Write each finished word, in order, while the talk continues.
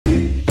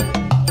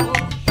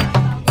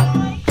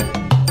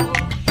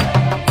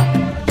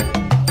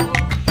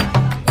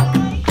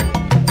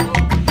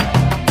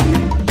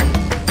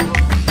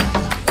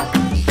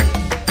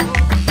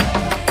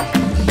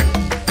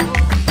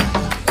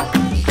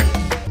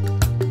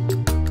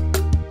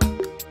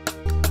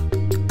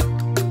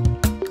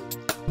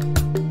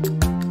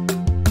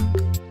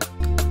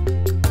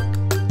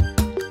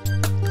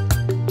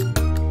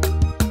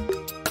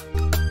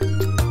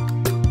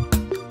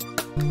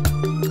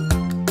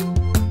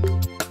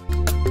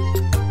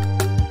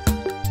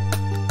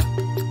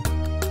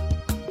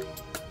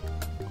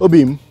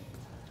Obim,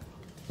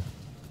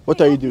 what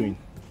are you doing?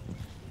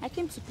 I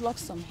came to pluck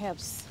some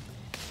herbs.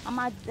 I'm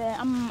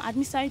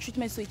administering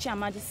treatment to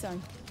Ichiamadi's son.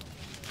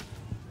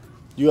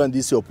 You and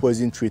this your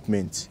poison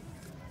treatment.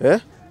 Eh?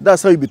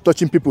 That's how you be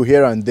touching people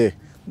here and there.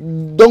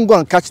 Don't go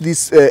and catch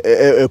this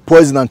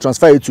poison and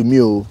transfer it to me.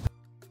 Oh.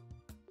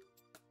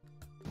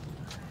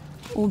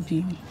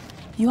 Obi,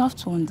 you have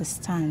to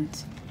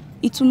understand.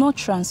 It will not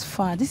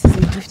transfer. This is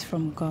a gift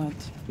from God.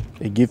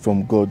 A gift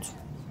from God.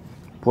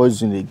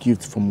 Poison, a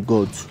gift from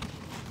God.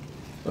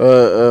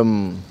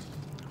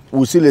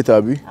 We'll see later,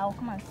 Abi. I'll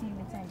come and see you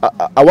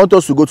later. I want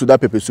us to go to that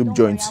pepper soup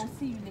joint. I'll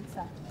see you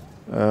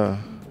later.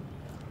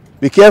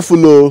 Be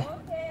careful, oh.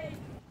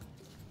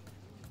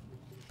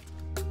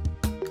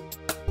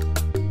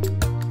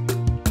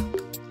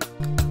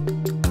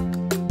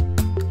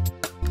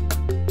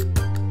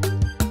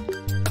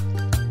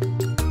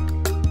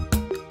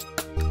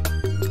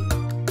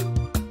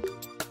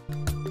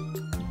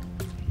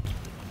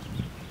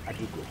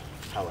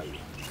 How are you?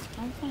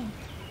 I'm fine.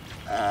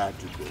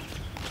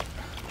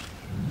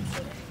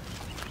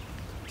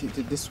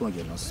 This one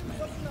you're not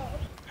smiling.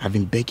 I've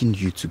been begging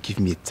you to give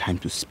me a time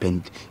to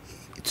spend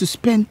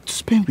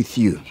with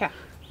you. Yeah.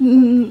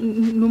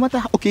 No matter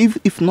how, okay,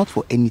 if not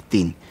for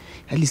anything,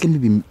 at least let me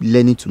be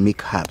learning to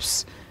make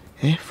herbs.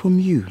 From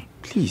you,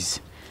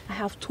 please. I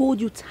have told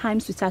you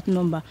times without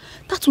number.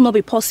 That will not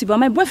be possible.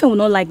 My boyfriend will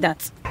not like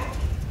that.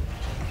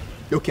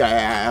 Okay,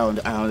 I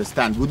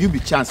understand. Would you be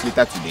chance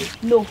later today?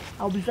 No,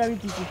 I'll be very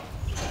busy.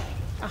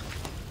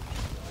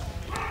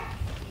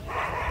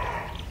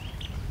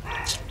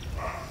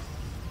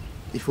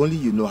 If only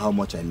you know how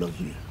much I love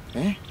you.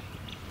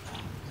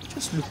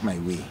 Just look my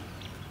way.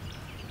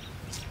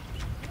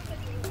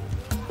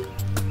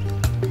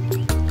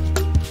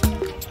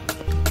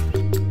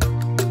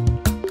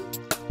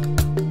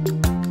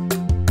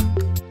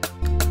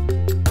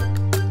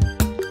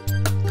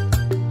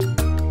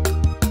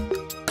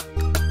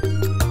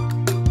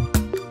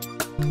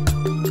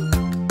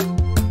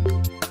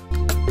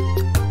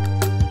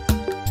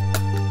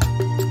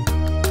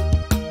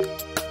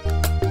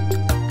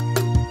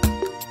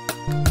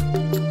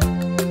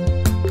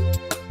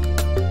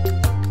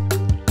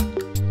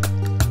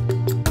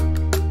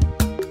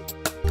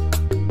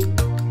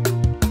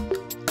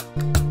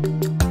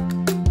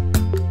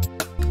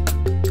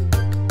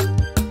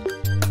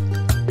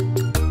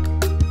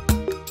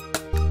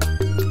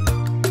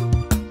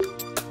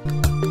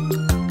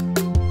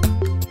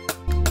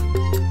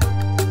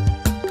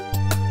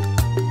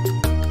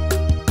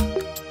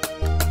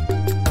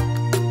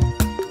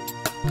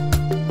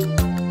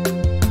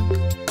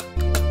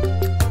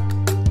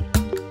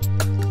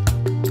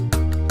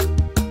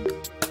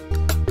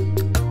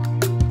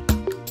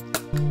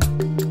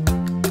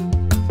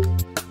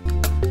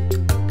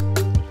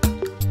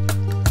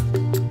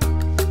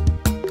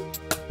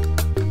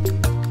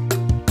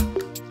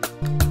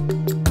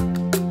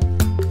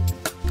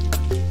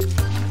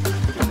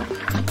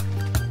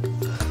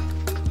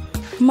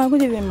 Ma,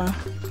 good evening, ma.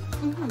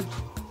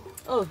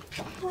 Oh,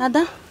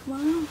 Ada? Wow.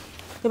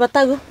 You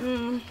batago?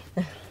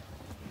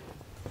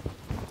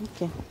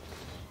 Okay.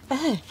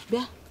 Hey,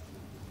 Bia.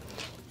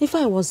 If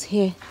I was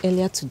here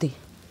earlier today.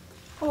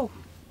 Oh,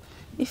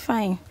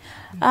 fine.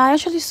 I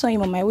actually saw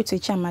him on my way to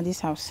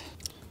Ichiamadi's house.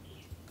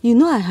 You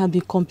know I have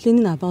been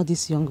complaining about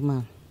this young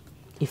man,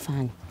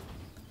 Ifeanyi.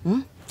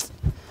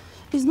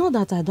 It's not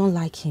that I don't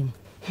like him.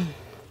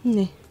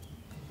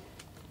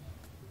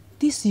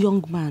 This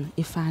young man,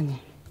 Ifeanyi,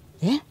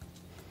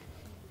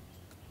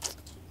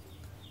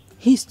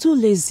 he's too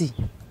lazy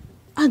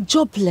and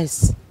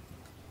jobless.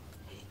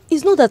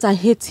 It's not that I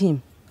hate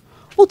him.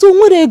 But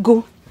where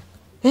go?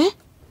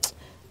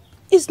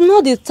 It's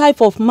not the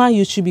type of man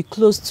you should be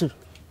close to.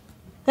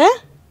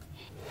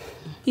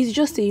 He's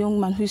just a young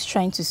man who's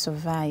trying to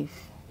survive.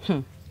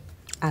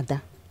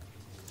 Ada.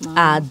 Mom.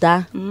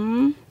 Ada.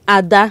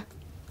 Ada.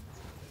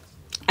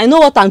 I know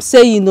what I'm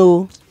saying,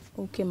 oh.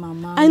 Okay,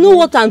 Mama. I know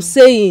what I'm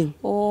saying.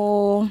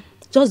 Oh.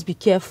 Just be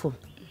careful.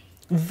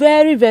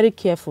 Very, very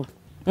careful.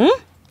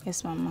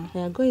 Yes, Mama.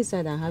 Yeah, go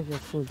inside and have your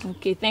food.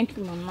 Okay, thank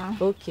you, Mama.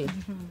 Okay.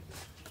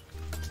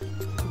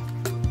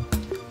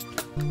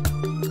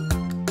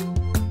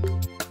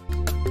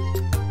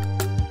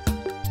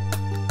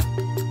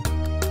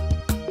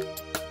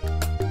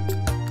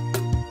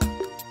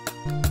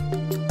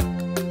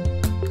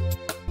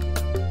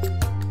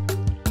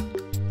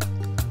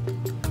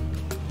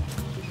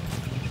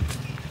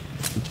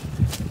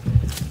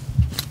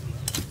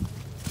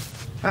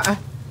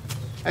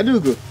 I do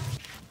go.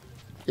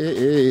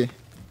 Hey.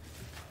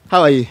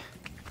 How are you?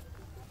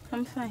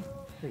 I'm fine.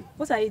 Hey.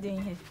 What are you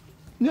doing here?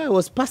 No, I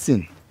was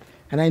passing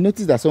and I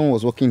noticed that someone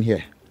was walking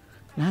here.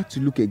 I had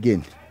to look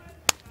again.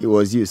 It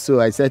was you,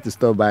 so I decided to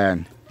stop by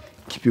and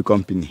keep you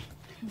company.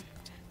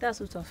 That's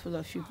what I'm full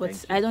of you,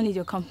 but I don't need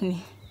your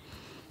company.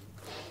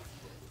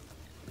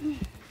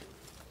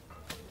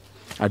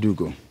 I do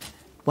go.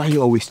 Why are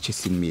you always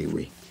chasing me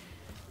away?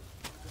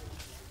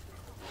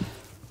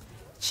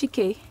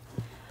 Chike,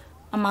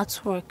 I'm at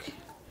work.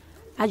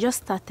 I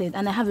just started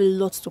and I have a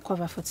lot to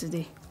cover for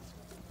today.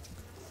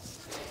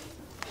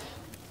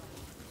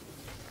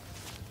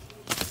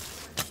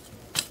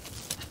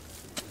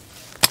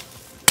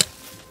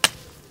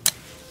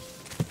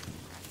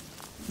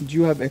 Do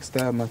you have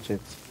extra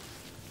machetes?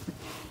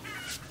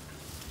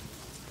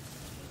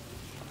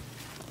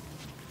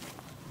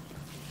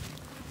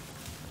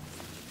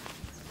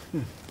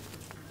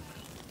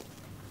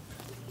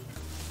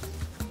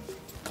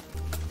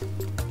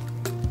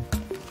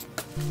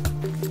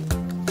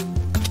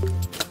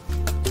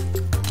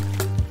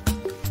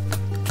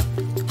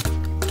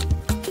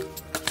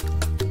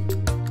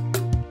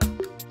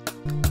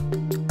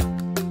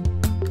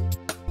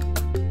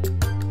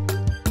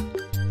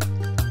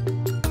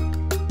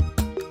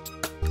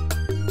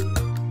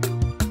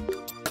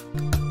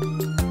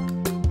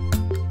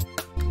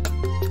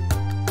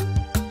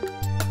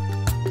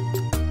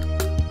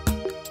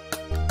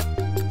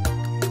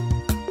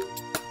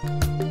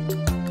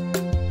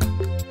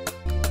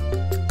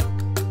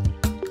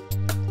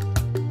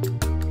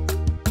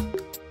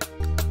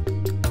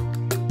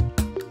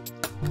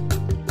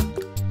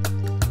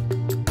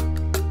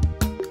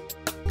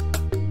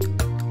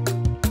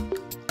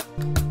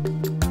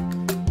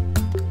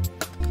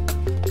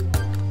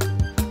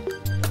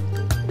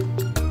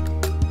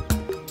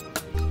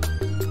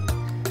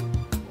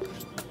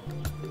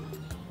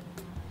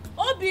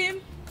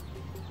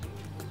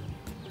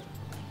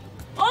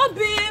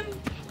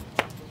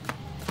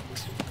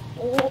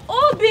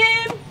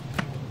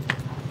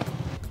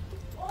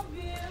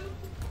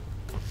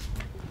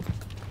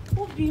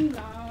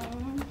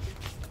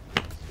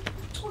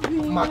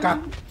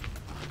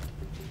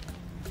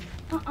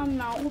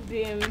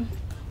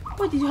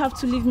 Why did you have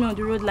to leave me on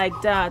the road like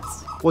that?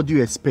 What do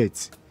you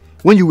expect?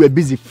 When you were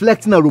busy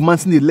flirting and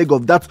romancing the leg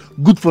of that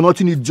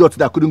good-for-nothing idiot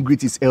that couldn't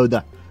greet his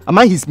elder. Am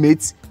I his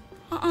mate?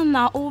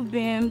 Now,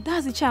 Obim,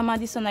 that's the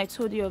Chamadi son I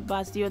told you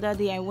about the other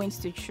day I went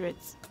to church.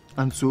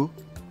 And so?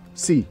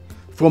 See,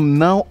 from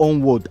now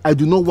onward, I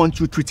do not want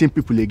you treating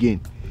people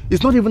again.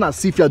 It's not even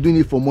as if you are doing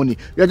it for money.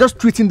 You are just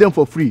treating them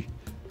for free.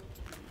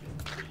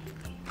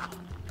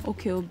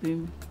 Okay,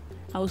 Obim.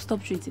 I will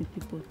stop treating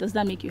people. Does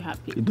that make you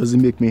happy? It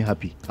doesn't make me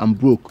happy. I'm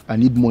broke. I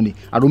need money.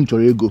 I don't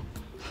your ego.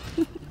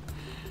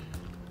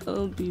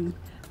 Obim,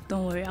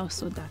 don't worry. I'll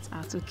sort that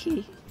out,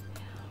 okay?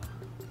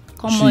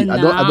 Come See, on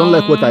now. I don't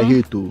like what I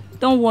hear too.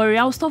 Don't worry.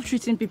 I'll stop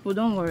treating people.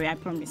 Don't worry. I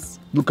promise.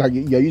 Look,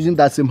 you're using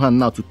that same hand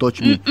now to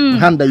touch me. The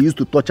hand that used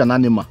to touch an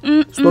animal.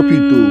 Stop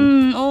it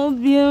too.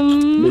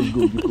 Obim. Let's go,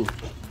 let's go.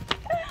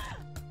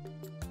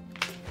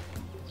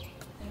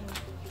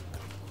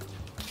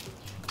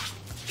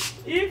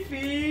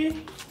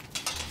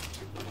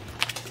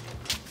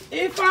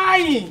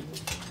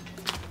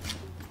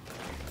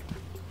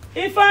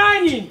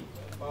 Ifeanyi!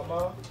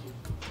 Mama.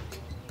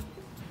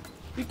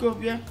 Pick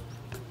up here.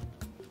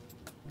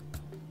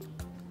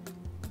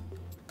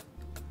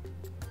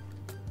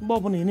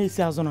 Bob on the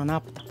house on an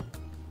apple.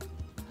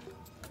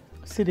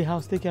 See the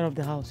house, take care of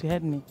the house. You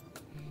heard me?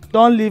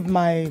 Don't leave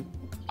my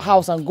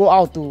house and go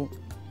out to.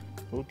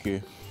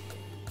 Okay.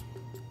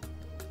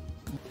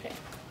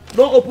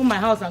 Don't open my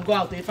house and go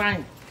out,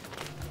 Ifeanyi.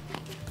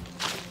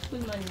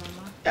 Good morning,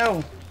 Mama.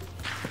 Oh,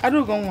 I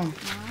don't go on.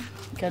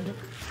 Okay.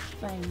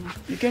 Fine, Ma.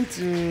 You came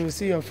to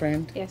see your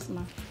friend? Yes,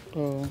 Ma.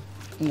 Oh,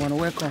 I'm gonna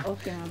welcome.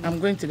 Okay, Mama. I'm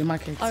going to the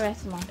market. All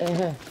right, Ma.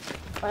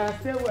 I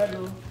stay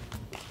well.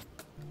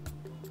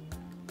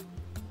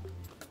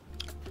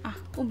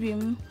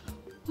 Obim,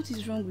 what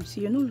is wrong with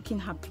you? You're not looking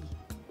happy.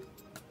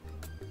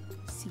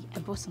 See, I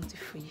bought something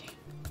for you.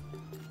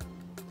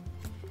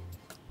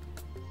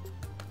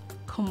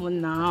 Come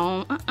on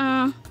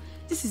now.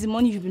 This is the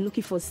money you've been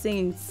looking for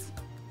since.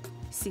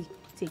 See,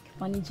 take,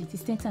 manage it.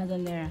 It's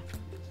 10,000 naira.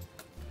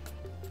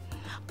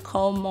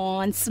 Come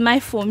on, smile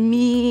for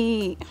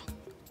me.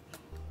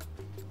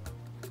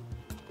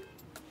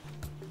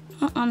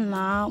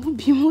 Now,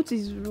 Obim, what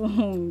is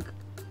wrong?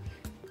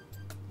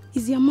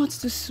 Is your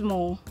mouth too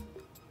small?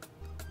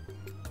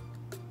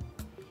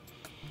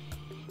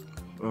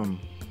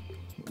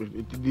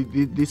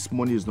 This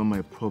money is not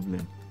my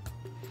problem.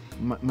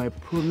 My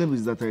problem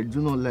is that I do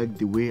not like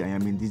the way I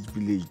am in this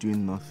village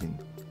doing nothing.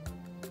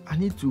 I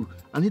need to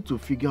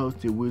figure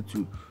out a way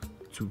to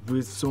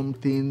raise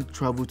something,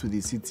 travel to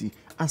the city,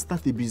 and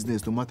start a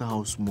business, no matter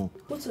how small.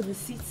 Go to the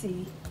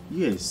city?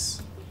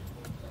 Yes.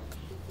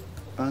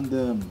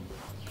 And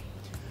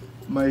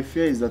my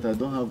fear is that I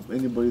don't have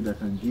anybody that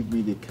can give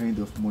me the kind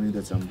of money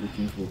that I'm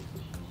looking for.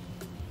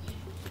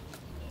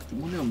 The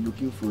money I'm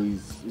looking for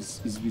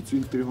is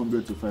between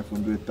 300 to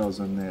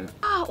 500,000 naira.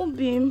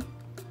 Obim,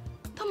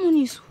 that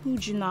money is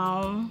huge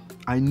now.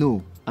 I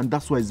know, and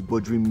that's why it's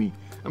bothering me.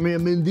 I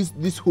mean,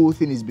 this whole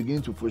thing is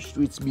beginning to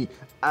frustrate me.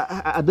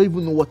 I don't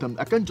even know what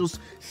I can't just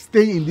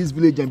stay in this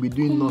village and be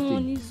doing nothing. Come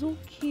on, it's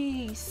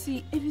okay.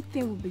 See,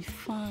 everything will be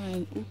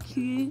fine,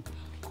 okay?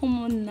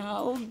 Come on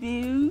now,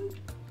 Obim.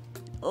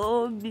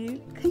 Obim,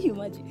 can you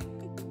imagine?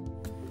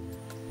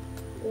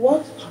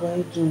 What do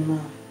I do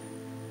now?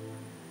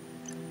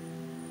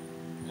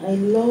 I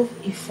love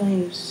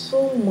Ifeanyi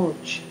so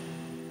much.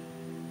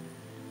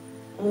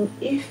 And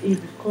if he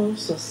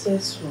becomes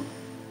successful,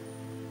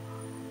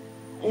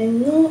 I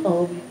know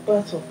I'll be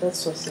part of that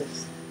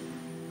success.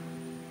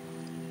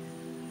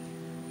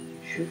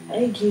 Should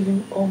I give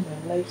him all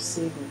my life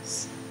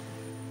savings?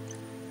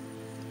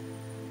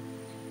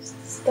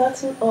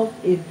 Starting up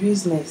a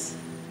business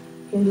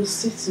in the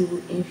city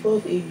will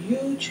involve a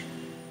huge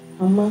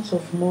amount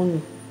of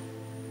money.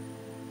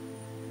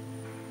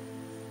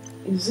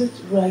 Is it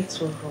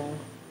right or wrong?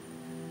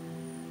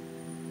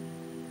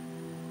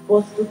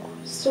 But the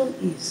question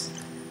is,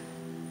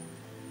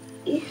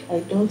 if I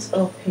don't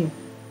help him,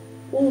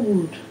 who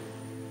would?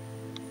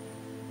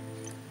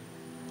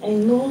 I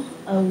know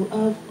I will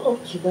have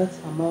up to that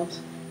amount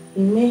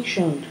he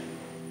mentioned.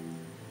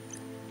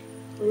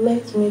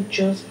 Let me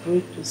just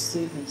break the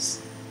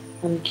savings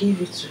and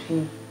give it to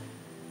him.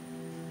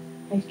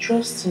 I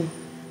trust him.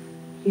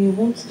 He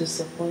won't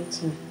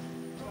disappoint me.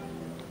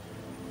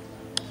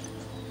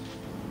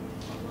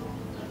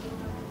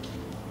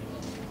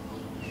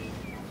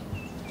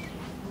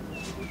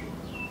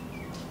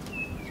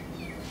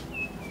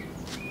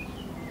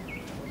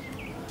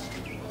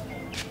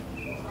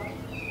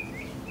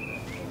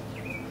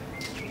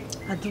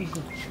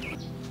 Adugo.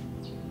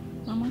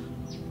 Mama.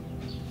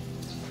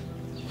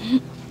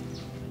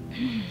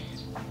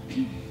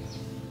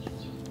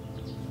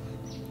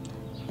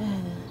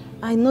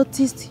 I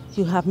noticed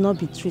you have not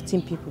been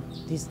treating people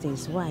these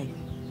days. Why?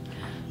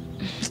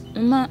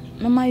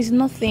 Mama, it's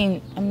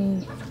nothing.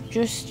 I'm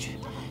just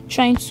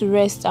trying to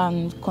rest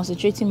and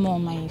concentrating more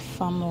on my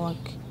farm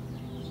work.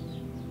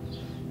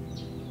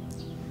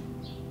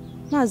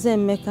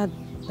 Mazemeka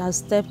that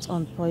stepped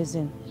on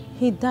poison.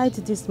 He died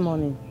this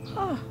morning.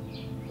 Ah,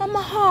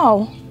 Mama,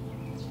 how?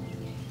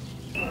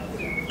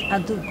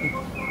 Adugo,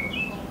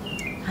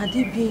 had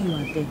he been you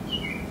are there,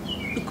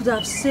 you could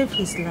have saved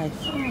his life.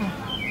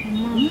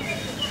 Mama.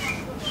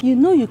 You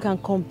know you can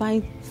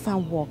combine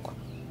farm work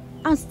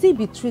and still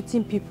be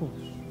treating people.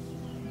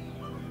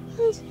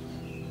 And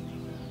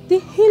the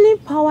healing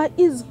power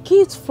is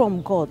gift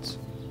from God.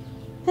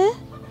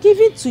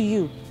 Given to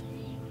you.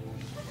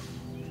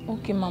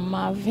 Okay,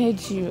 Mama, I've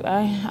heard you.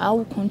 I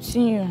will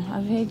continue.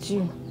 I've heard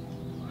you.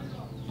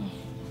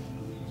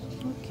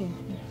 Okay.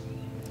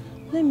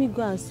 Let me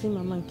go and see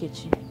Mama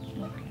Nkechi.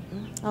 Okay.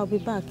 I'll be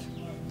back.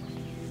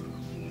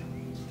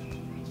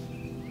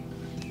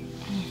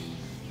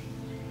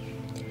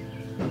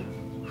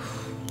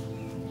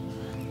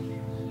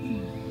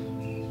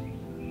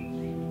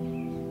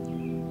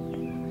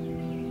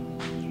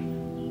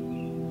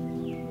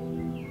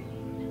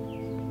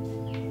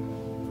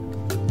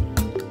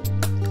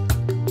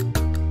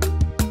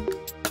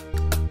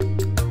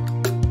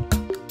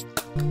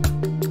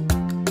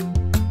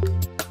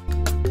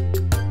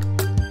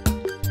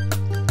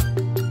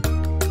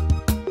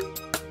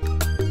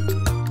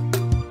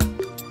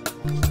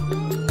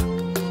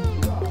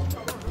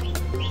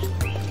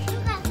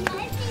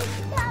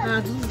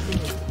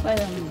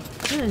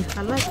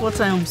 I like what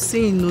I am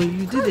seeing.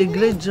 You did a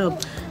great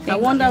job. I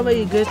wonder where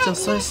you get your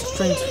such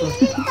strength from.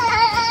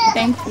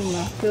 Thank you,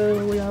 Ma.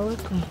 We are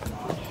welcome.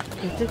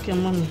 Okay, take your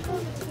money.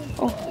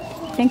 Oh,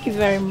 thank you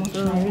very much.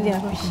 I really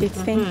appreciate it.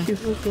 Thank you.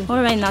 Okay.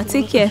 All right, now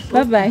take care.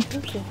 Bye-bye.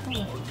 Okay.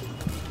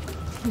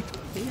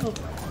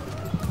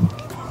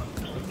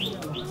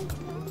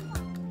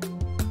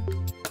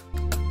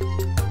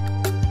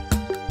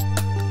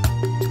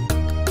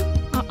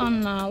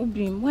 Now,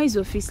 Ubim, why is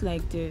your face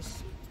like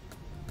this?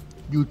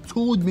 You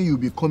told me you'll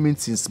be coming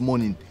since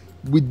morning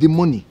with the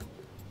money.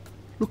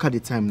 Look at the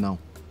time now.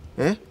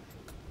 Eh?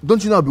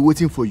 Don't you know I'll be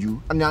waiting for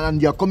you?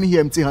 And you're coming here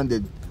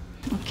empty-handed.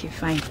 Okay,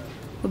 fine.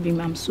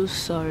 Ubim, I'm so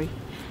sorry.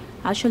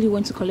 I actually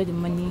went to collect the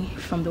money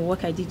from the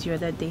work I did the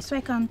other day so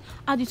I can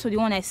add it to the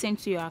one I sent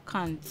to your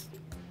account.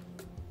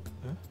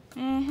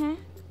 Huh?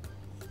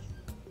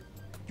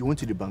 You went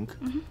to the bank?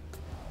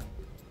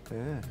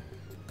 Yeah.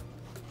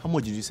 How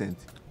much did you send?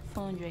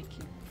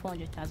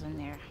 400,000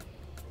 naira.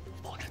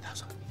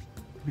 400,000?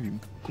 Baby,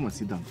 come and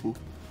sit down. Oh.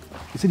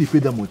 You said you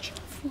paid that much?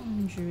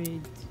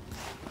 400.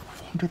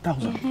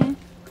 400,000?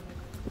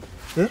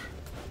 Eh?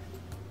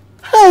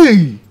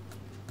 Hey!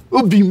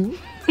 Obim!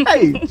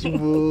 Hey,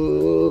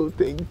 Chibo!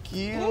 Thank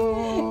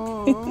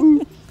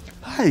you!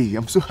 Hi,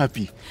 I'm so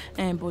happy.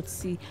 But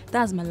see,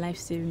 that's my life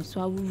savings,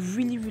 so I would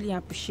really, really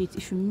appreciate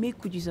if you make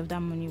good use of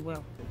that money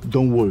well.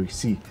 Don't worry,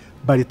 see,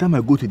 by the time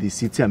I go to the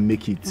city and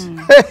make it,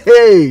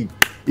 hey!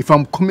 If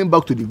I'm coming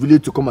back to the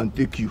village to come and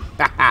take you,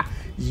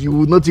 you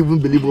will not even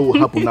believe what will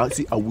happen now.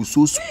 See, I will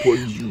so spoil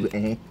you.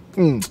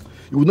 You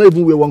will not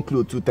even wear one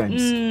clothes 2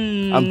 times.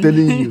 I'm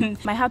telling you.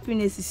 My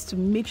happiness is to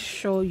make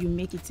sure you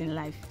make it in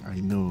life. I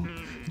know.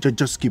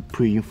 Just keep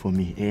praying for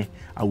me.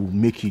 I will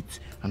make it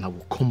and I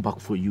will come back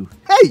for you.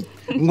 Hey!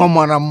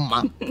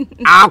 Ngomarama.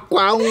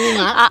 Aqua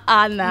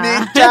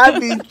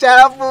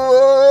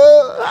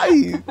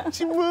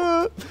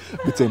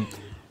But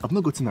I've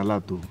not gotten a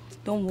lot though.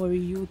 Don't worry,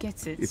 you will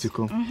get it. It will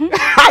come.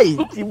 Hi,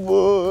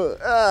 Tibo.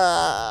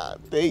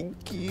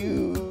 Thank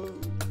you.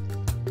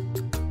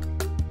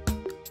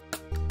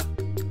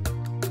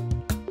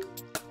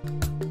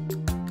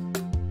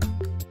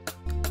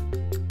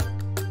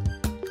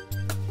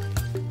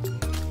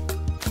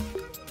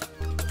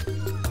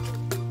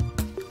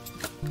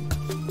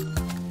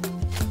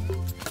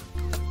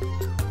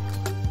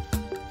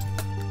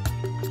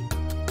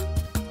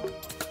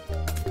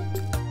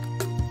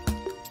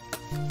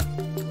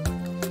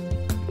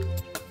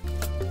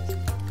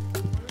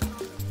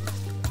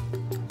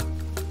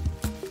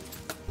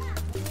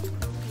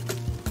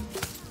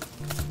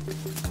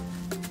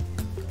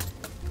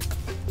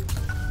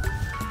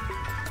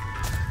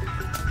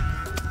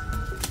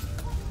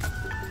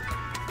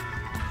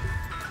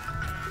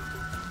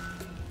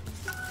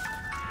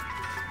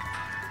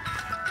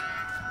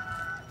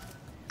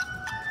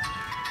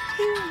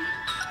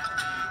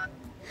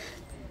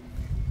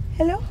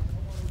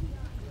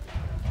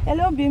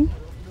 Hello, Bim.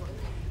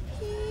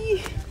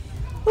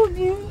 Oh,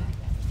 Bim.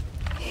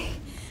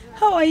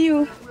 How are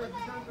you?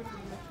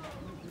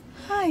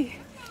 Hi.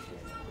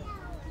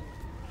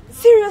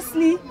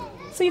 Seriously?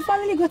 So you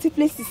finally got a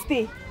place to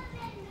stay?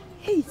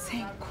 Hey,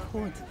 thank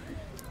God.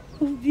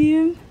 Oh,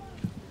 Bim.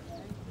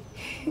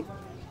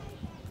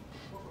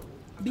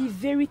 Be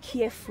very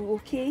careful,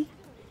 okay?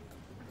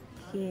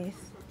 Yes.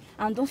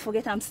 And don't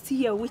forget, I'm still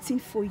here waiting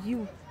for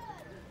you.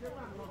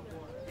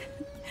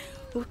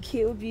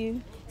 Okay,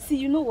 Obi. See,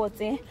 you know what,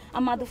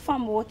 I'm at the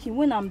farm working.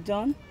 When I'm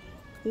done,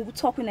 we'll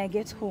talk when I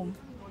get home.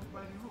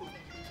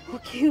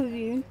 Okay,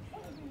 Obi.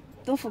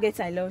 Don't forget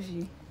I love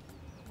you.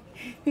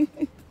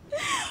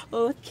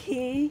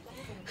 Okay.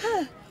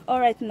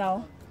 Alright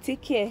now.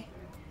 Take care.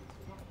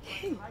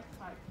 Hey.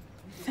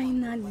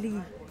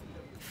 Finally.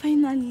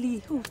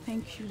 Finally. Oh,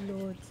 thank you,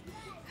 Lord.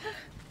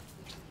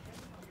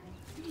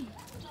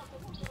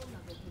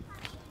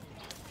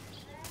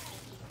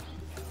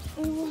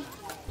 Oh.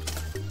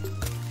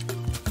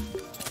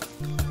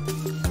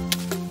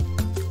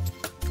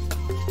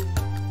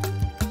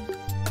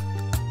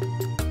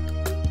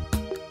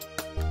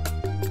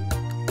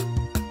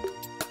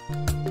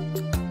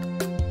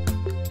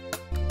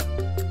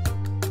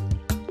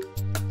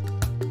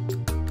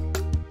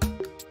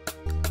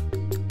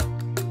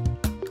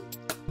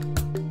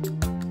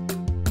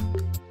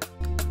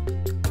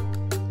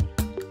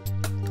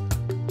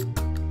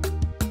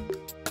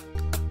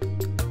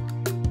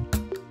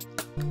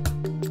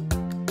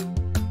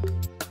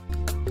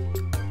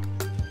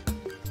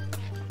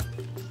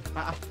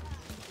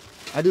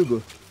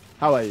 Adugo,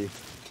 how are you?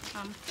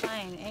 I'm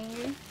fine, and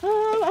you?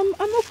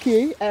 I'm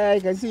okay. I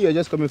can see you're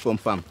just coming from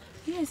farm.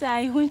 Yes,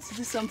 I went to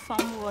do some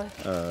farm work.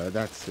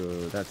 That's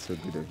so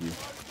good of you.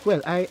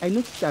 Well, I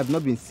noticed I've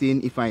not been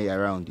seeing Ifeanyi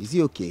around. Is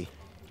he okay?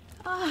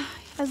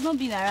 He has not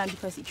been around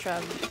because he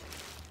traveled.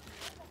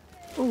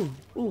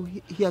 Oh,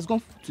 he has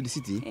gone to the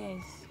city?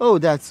 Yes. Oh,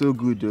 that's so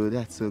good, though.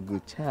 That's so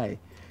good. Chai.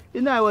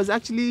 You know, I was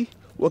actually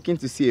walking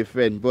to see a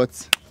friend,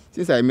 but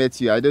since I met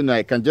you, I don't know,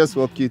 I can just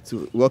walk you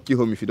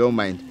home if you don't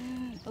mind.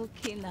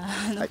 Okay,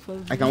 nah, no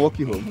problem. I can walk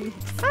you home.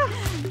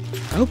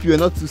 I hope you are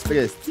not too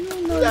stressed. No.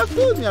 You would have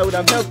told me, I would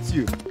have helped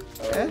you.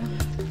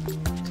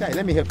 Chai,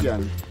 let me help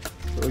you.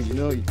 So, you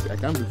know, I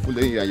can't be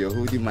following you and you're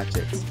holding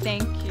machete.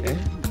 Thank you.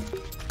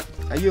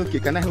 Are you okay?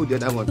 Can I hold the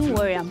other one? Don't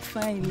worry, I'm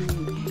fine.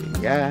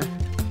 Yeah.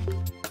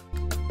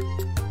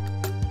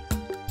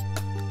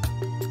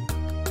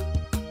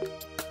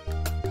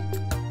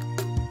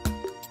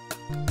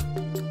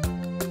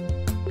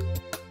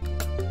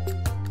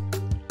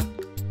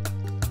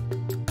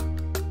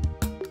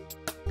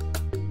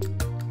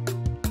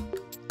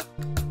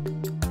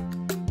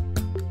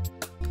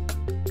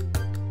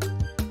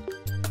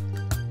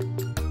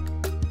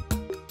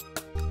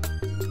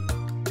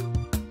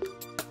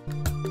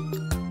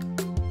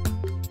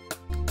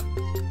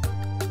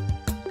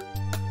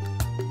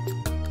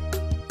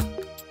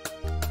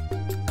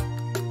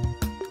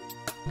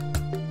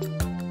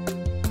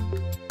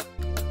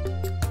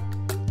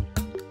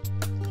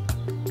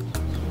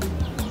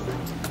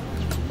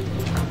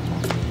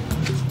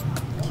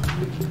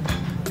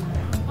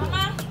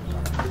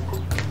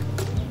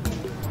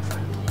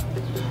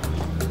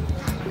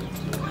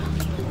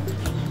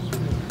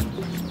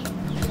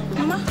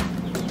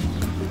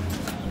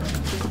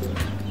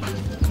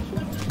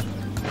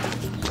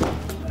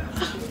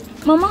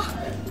 Mama,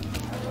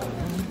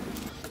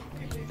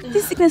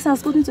 this sickness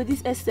has gotten to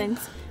this extent.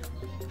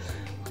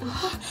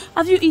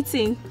 Have you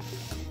eaten?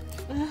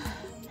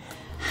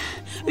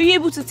 Were you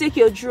able to take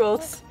your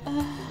drugs?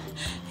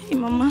 Hey,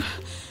 Mama.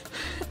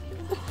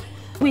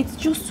 Wait,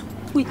 just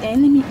wait. Let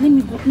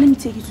me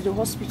take you to the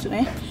hospital.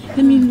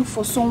 Let me look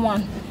for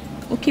someone.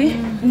 Okay,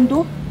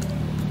 Ndo.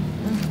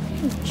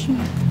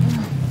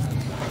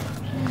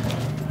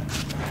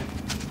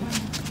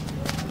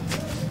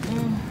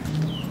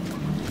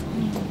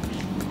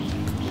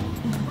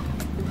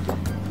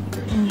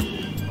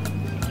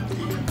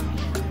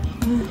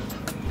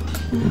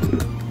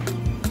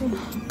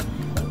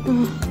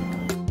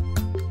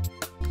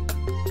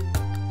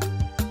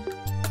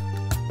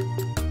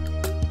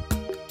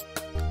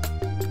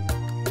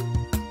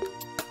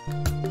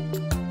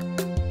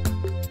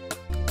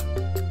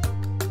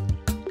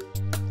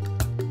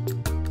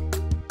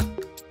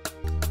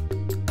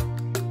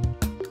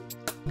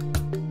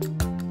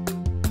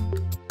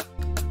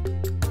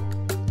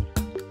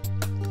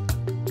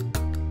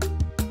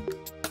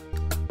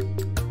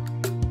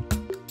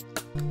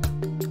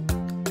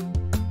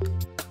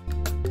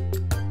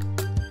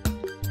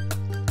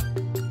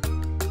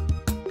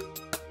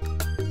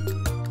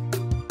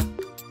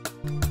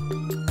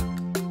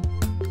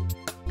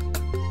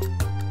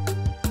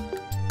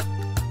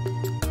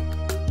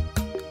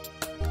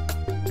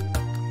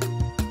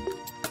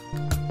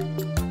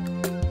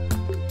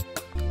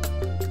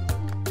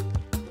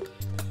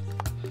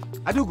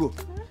 Adugo,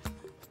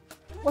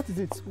 what is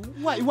it?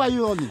 Why are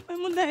you running? My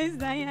mother is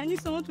dying. I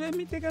need someone to help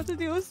me take her to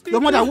the hospital.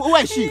 Your mother,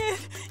 where is she? Yeah,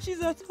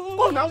 she's at home.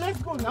 Go now,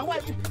 let's go now. Why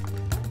are you...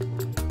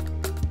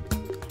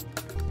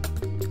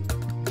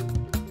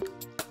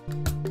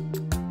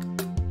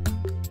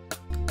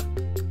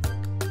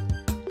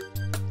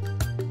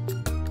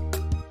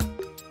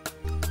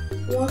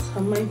 What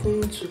am I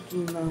going to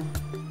do now?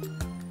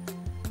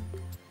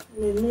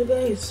 My mother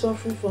is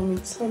suffering from a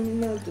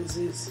terminal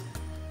disease.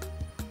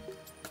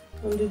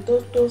 And the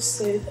doctor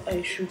said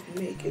I should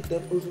make a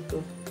deposit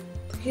of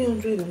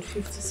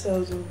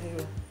 350,000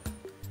 naira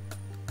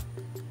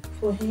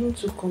for him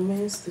to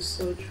commence the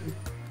surgery.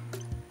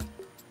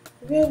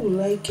 Where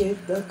will I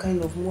get that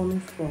kind of money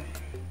from?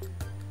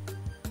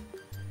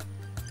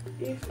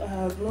 If I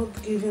had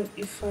not given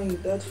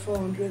Ifeanyi that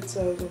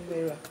 400,000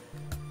 naira,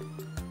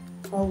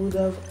 I would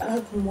have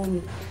had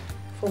money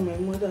for my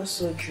mother's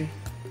surgery.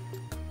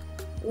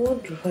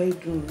 What do I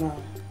do now?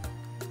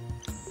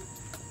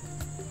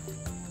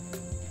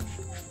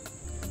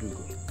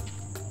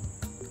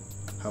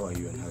 How are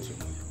you and how's your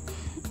mother?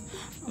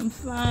 I'm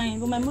fine,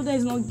 but my mother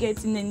is not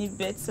getting any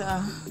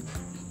better.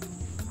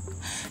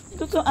 The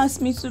doctor asked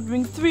me to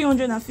bring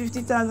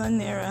 350,000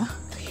 naira.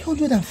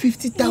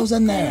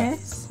 350,000 naira?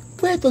 Yes.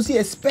 Where does he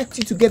expect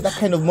you to get that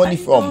kind of money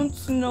from? I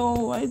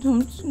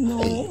don't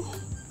know.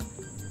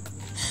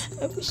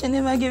 I wish I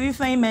never gave you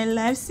my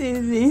life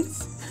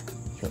savings.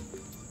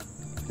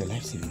 Your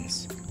life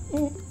savings?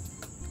 Yes.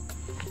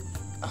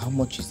 How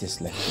much is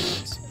this life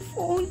savings?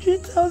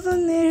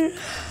 400,000 naira.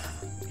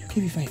 You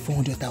gave Ifeanyi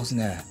 400,000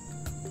 naira?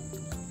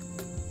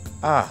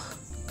 Ah.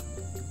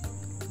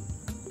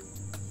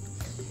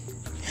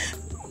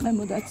 My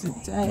mother to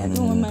die. I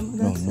don't want my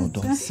mother to die. No,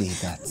 don't say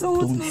that.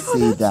 Don't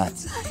say that.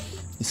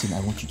 Listen, I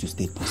want you to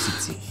stay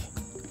positive.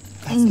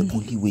 That's the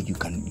only way you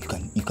can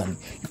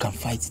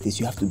fight this.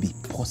 You have to be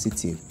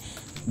positive.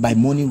 By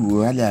morning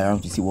we'll rally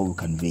around to see what we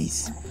can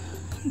raise.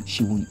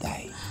 She won't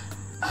die.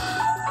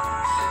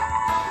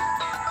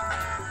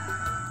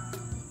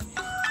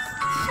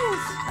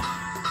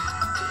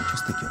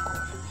 Just take your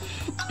call.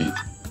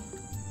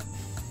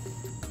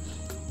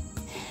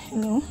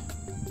 Hello?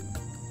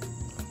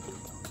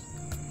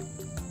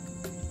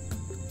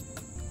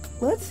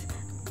 What?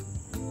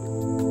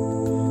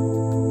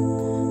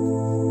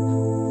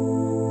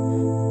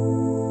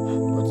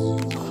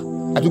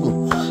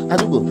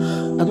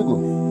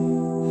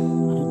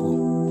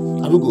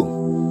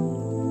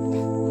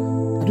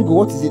 Adugo,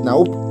 what is it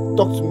now?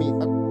 Talk to me.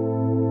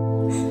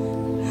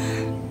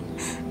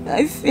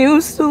 I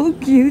feel so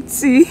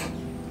guilty.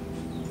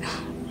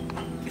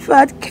 If I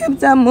had kept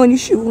that money,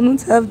 she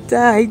wouldn't have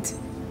died.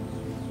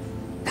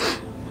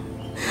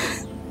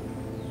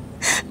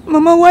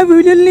 Mama, why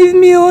will you leave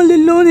me all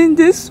alone in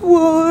this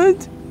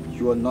world?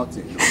 You are not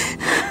alone.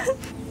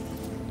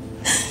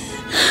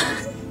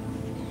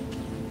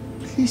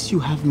 At least you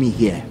have me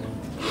here.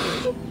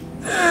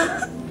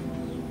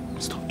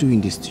 Stop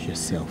doing this to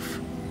yourself.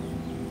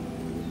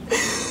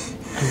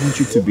 I want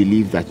you to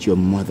believe that your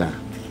mother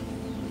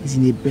is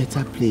in a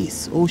better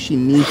place. All she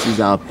needs is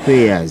our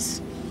prayers.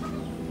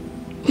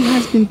 It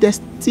has been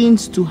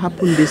destined to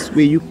happen this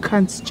way. You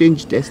can't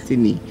change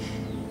destiny.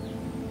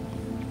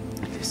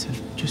 Listen,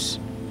 just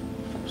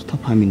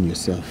stop harming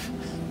yourself.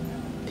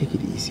 Take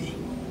it easy.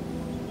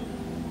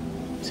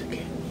 It's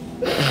okay.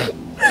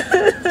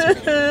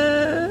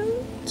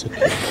 It's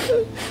okay.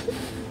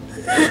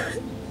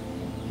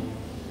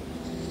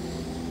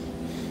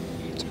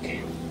 It's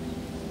okay.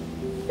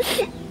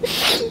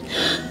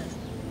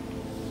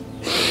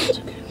 It's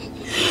okay.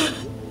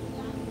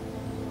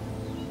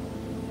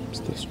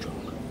 Stay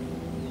strong.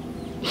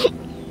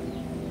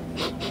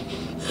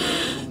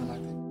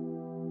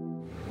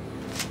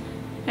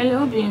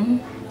 Hello,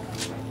 Bim.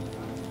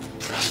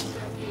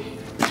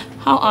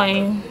 How are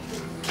you?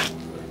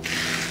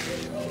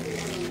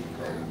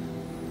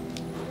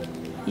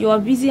 You are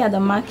busy at the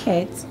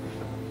market.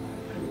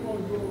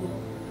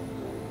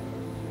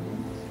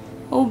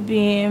 Oh,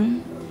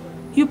 Bim.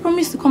 You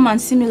promised to come and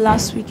see me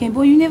last weekend,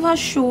 but you never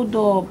showed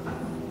up.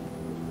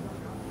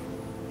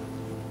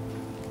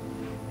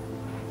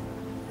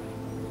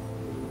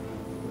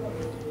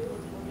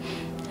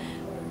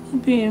 Oh,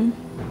 Bim.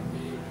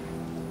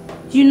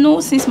 You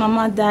know, since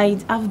Mama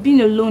died, I've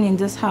been alone in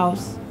this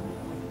house.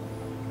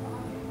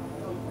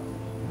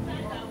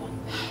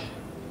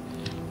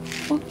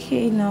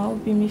 Okay now,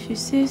 Bim, if you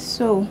say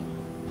so.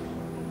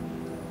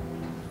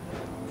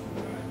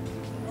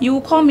 You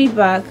will call me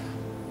back?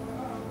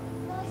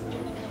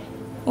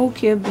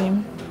 Okay,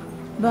 Bim.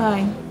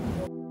 Bye.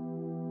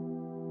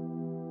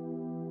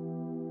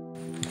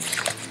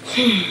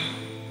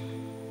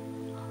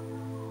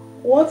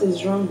 What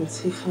is wrong with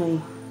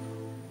Ifeanyi?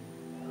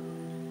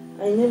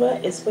 I never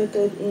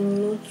expected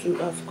him not to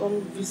have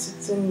come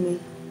visiting me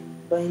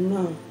by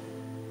now.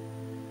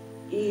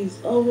 He is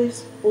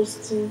always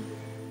posting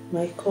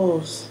my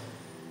calls.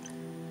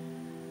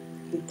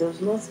 He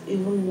does not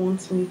even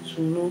want me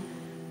to know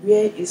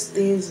where he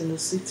stays in the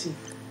city.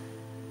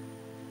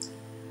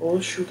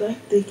 Or should I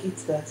take it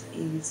that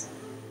he is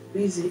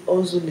busy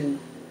hustling?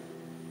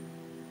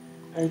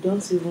 I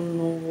don't even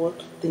know what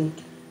to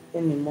think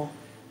anymore.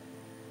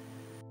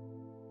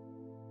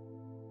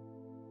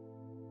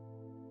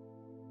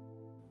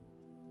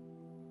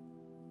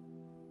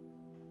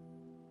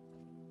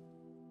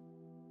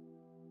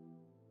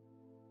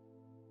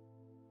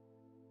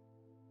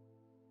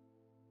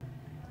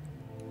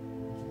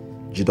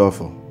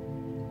 Jidofo,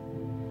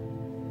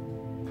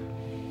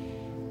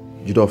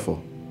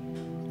 Jidofo,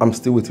 I'm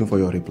still waiting for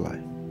your reply.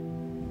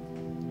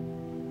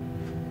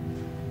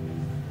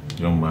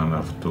 Young man,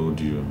 I've told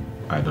you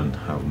I don't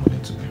have money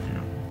to give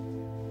you.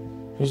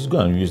 You just go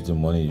and use the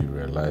money you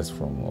realize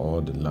from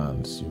all the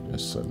lands you've been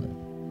selling.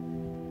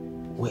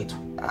 Wait,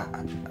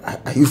 are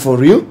you for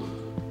real?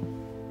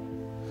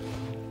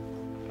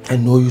 I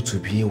know you to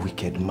be a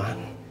wicked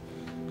man.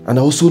 And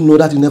I also know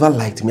that you never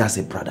liked me as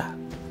a brother.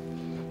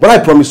 But I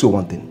promise you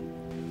one thing.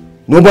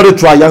 Nobody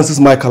triumphs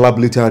my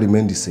capability and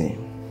remain the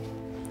same.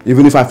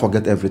 Even if I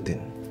forget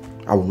everything,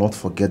 I will not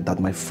forget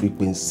that my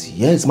frequency,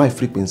 yes, my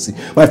frequency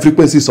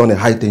is on a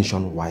high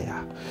tension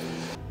wire.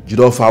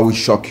 Jidofo, I will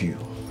shock you.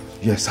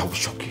 Yes, I will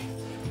shock you.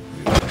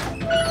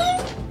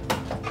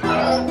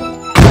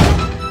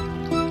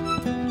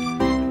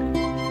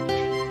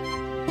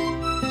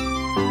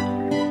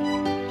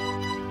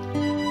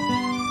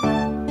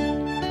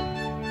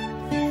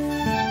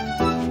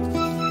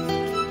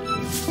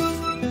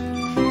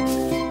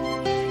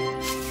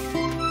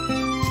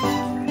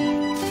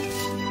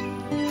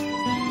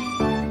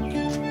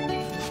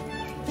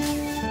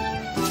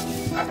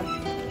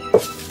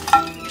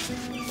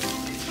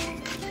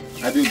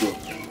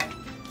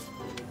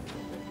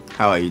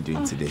 How are you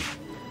doing today?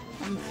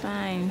 I'm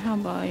fine. How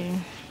about you?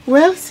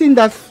 Well, seeing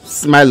that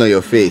smile on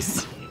your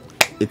face,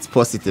 it's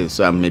positive,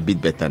 so I'm a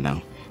bit better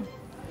now.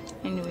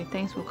 Anyway,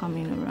 thanks for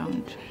coming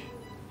around.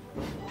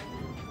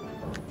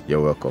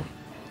 You're welcome.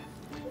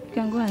 You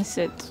can go and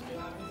sit.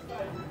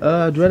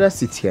 I'd rather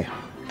sit here.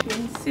 You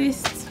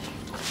insist.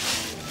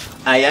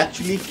 I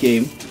actually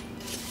came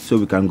so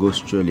we can go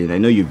strolling. I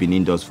know you've been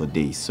indoors for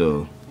days,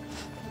 so...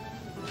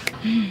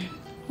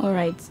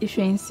 Alright, if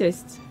you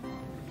insist.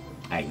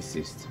 I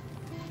insist.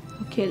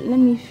 Okay, let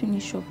me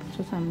finish up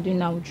what I'm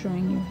doing. I'll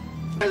join you.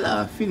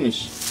 Well,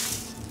 finish.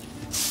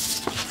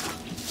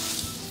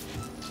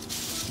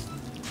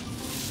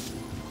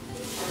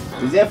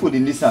 Is there food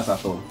in this house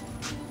at all?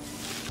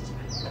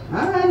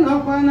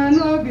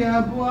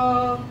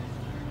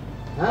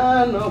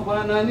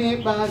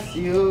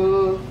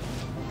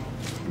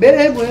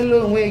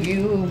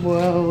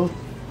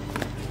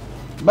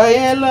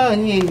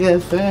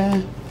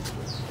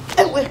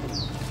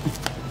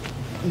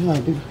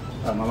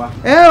 Mama.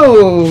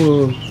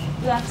 Oh,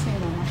 Good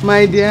afternoon, Mama.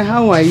 my dear,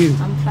 how are you?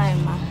 I'm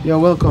fine, Ma. You're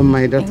welcome,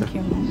 my daughter. Thank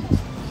you, Mama.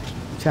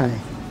 Chai.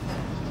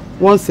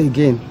 Once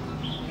again,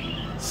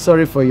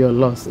 sorry for your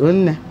loss.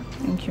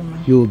 Thank you, Ma.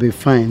 You will be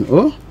fine.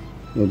 Oh,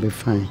 you'll be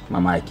fine.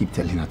 Mama, I keep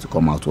telling her to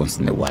come out once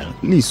in a while.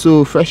 At least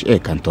so fresh air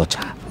can touch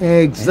her.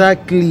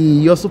 Exactly.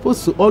 You're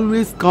supposed to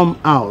always come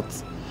out.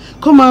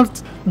 Come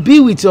out,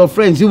 be with your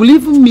friends. You will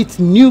even meet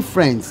new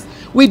friends.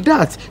 With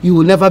that, you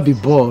will never be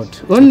bored.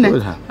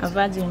 I've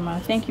had you, Ma.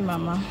 Thank you,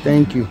 Mama.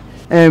 Thank you.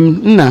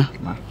 Nna,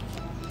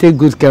 take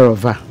good care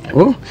of her.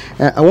 Oh,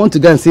 I want to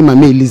go and see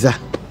Mama Eliza.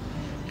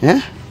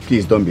 Eh?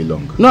 Please don't be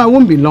long. No, I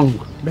won't be long.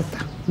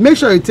 Better. Make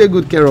sure you take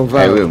good care of her.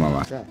 I will,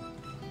 Mama.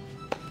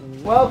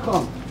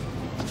 Welcome.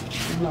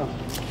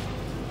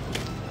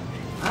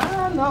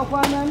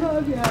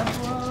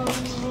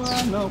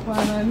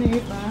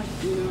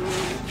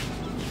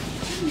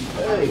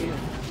 Hey.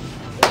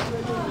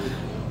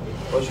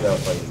 What should I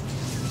offer you?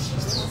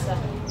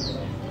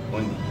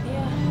 Only?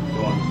 Yeah.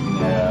 You want?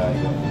 Yeah.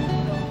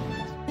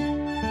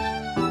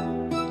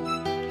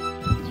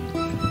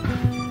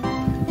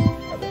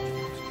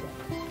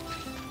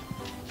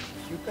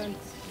 You can't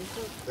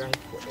grind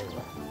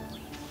forever.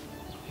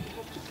 You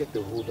have to get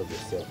a hold of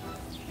yourself.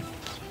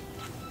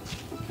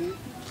 Okay?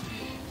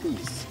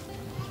 Please.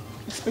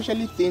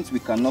 Especially things we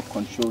cannot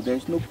control. There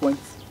is no point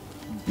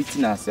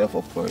beating ourselves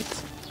up for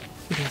it.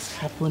 It has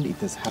happened, it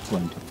has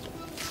happened.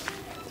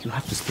 You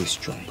have to stay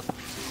strong.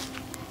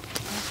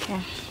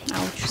 Okay,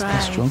 I'll try.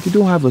 Stay strong. You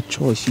don't have a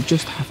choice. You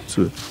just have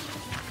to.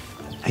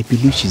 I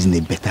believe she's in a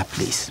better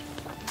place.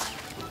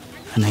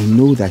 And I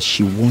know that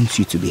she wants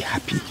you to be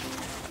happy.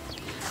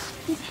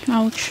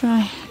 I'll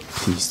try.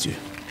 Please do.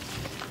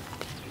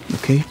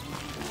 Okay?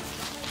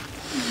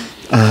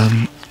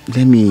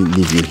 Let me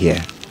leave you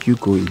here. You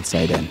go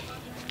inside and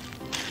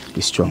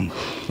be strong.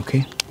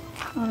 Okay?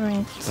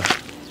 Alright.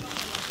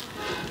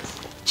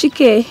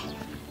 Chike.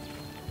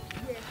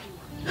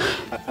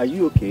 Are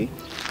you okay?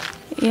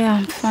 Yeah,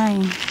 I'm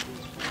fine.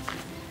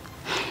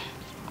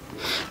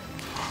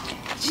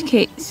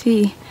 Chike,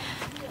 see,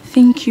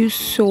 thank you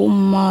so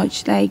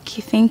much. Like,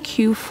 thank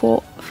you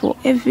for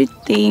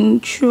everything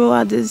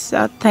throughout this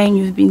time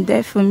you've been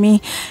there for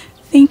me.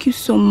 Thank you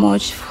so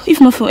much.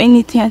 If not for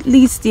anything, at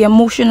least the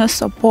emotional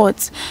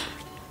support.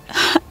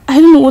 I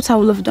don't know what I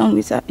would have done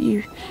without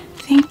you.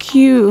 Thank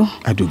you.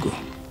 Adugo,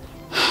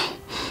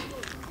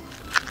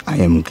 I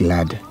am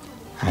glad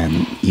I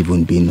am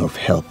even being of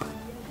help.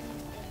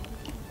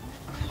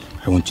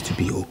 I want you to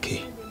be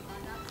okay.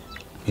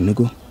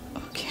 Inugo?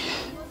 Okay.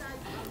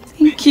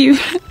 Thank you.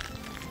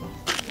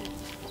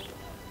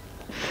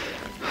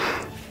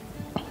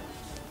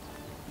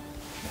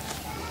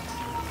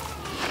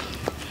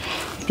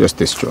 Just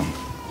stay strong.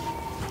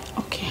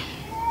 Okay.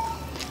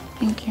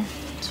 Thank you.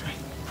 That's right.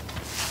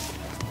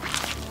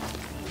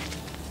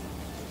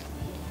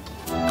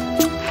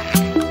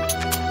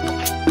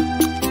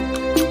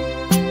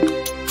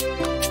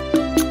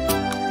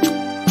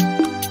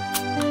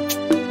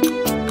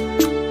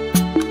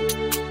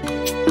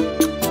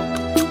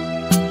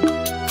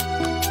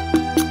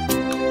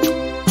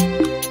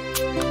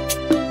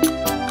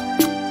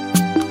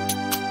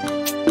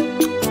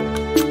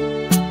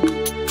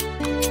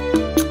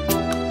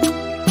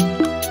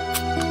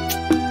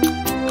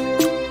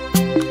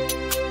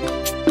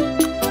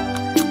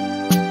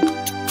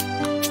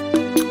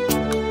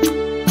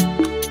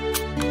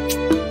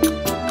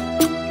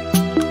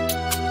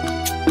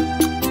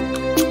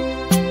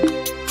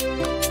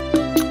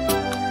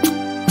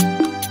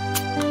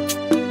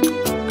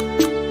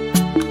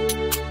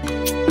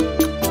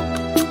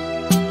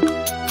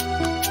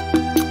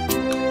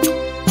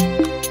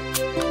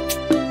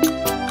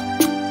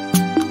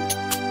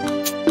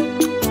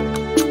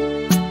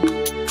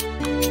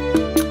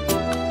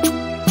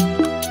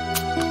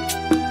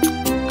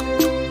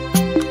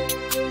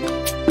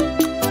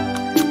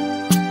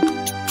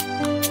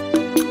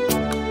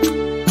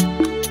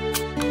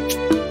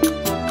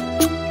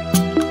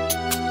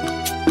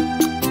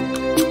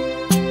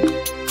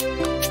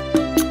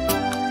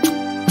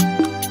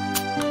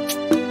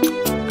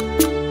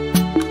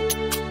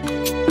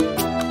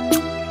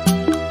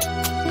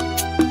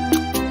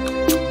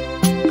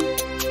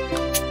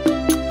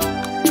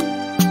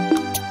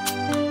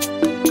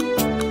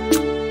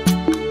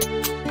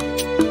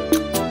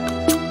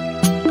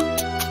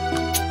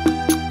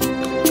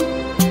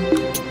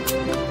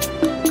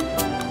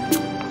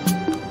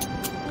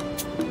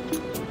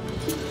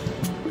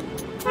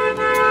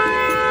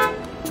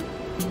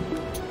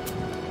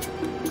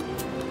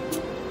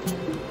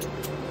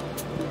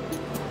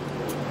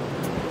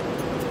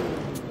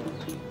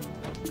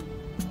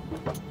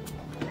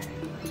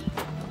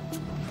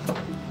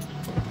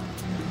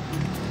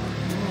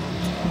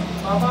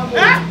 Mama go.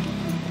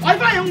 Why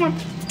buy you one?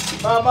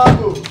 Mama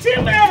go.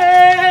 Chime.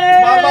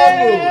 Mama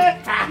go.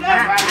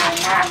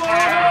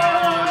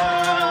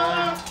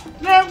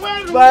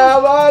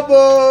 Mama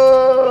go.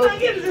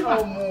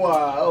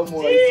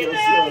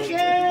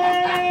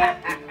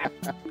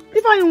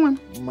 If I want.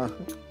 Ma,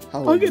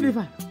 how are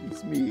you?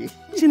 It's me.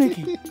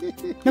 Chineke.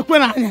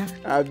 Nakwena anya.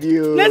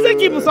 Abio. Let's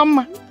keep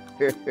some.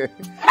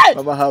 Hey.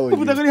 Mama, how are you?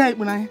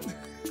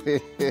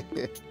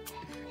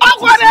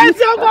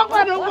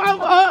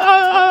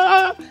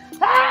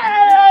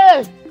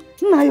 Hey!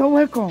 Now you're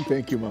welcome.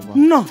 Thank you, Mama.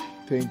 No.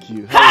 Thank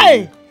you.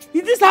 Hey!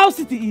 Is this how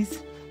city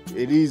is?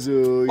 It is.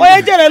 Oh,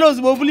 yeah, jealous,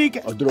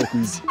 Bobulika.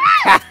 Odrokuzi.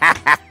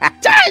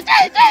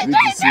 Good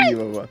to see you,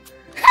 Mama.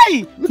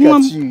 Hey! Look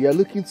at you. You're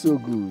looking so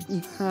good.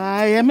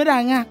 I am a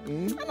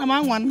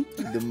man. One.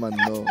 The man,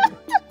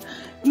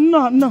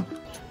 no. No.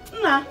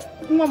 Nah.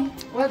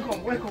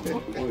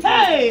 Welcome.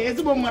 Hey! It's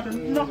a bomb.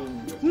 No.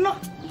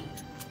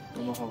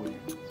 Mama, how are you?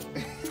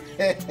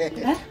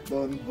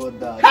 Don't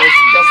bother.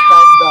 Just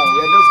calm down.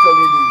 We're just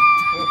coming in.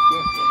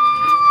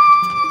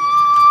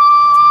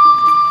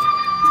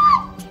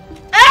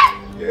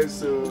 Yes,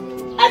 sir.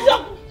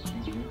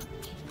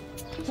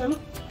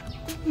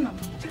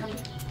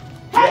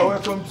 You're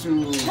welcome to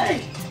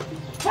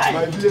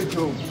my village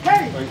home.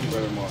 Hey. Thank you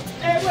very much.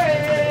 Hey.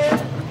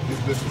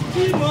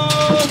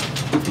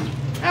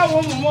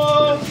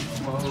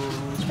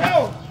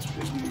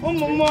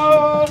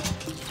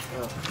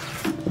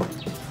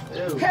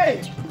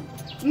 Hey.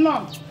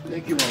 No.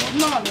 Thank you,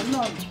 Mama.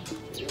 No.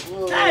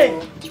 Hey.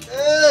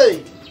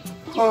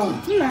 Oh.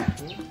 Nah.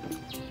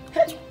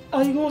 Hey.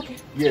 Are you okay?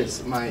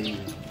 Yes, my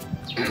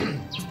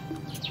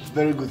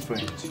very good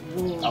friend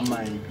and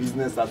my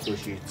business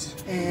associate.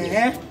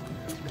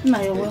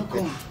 Now you're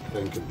welcome.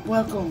 Thank you.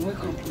 Welcome.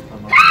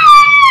 Mama.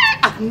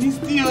 I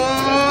missed you.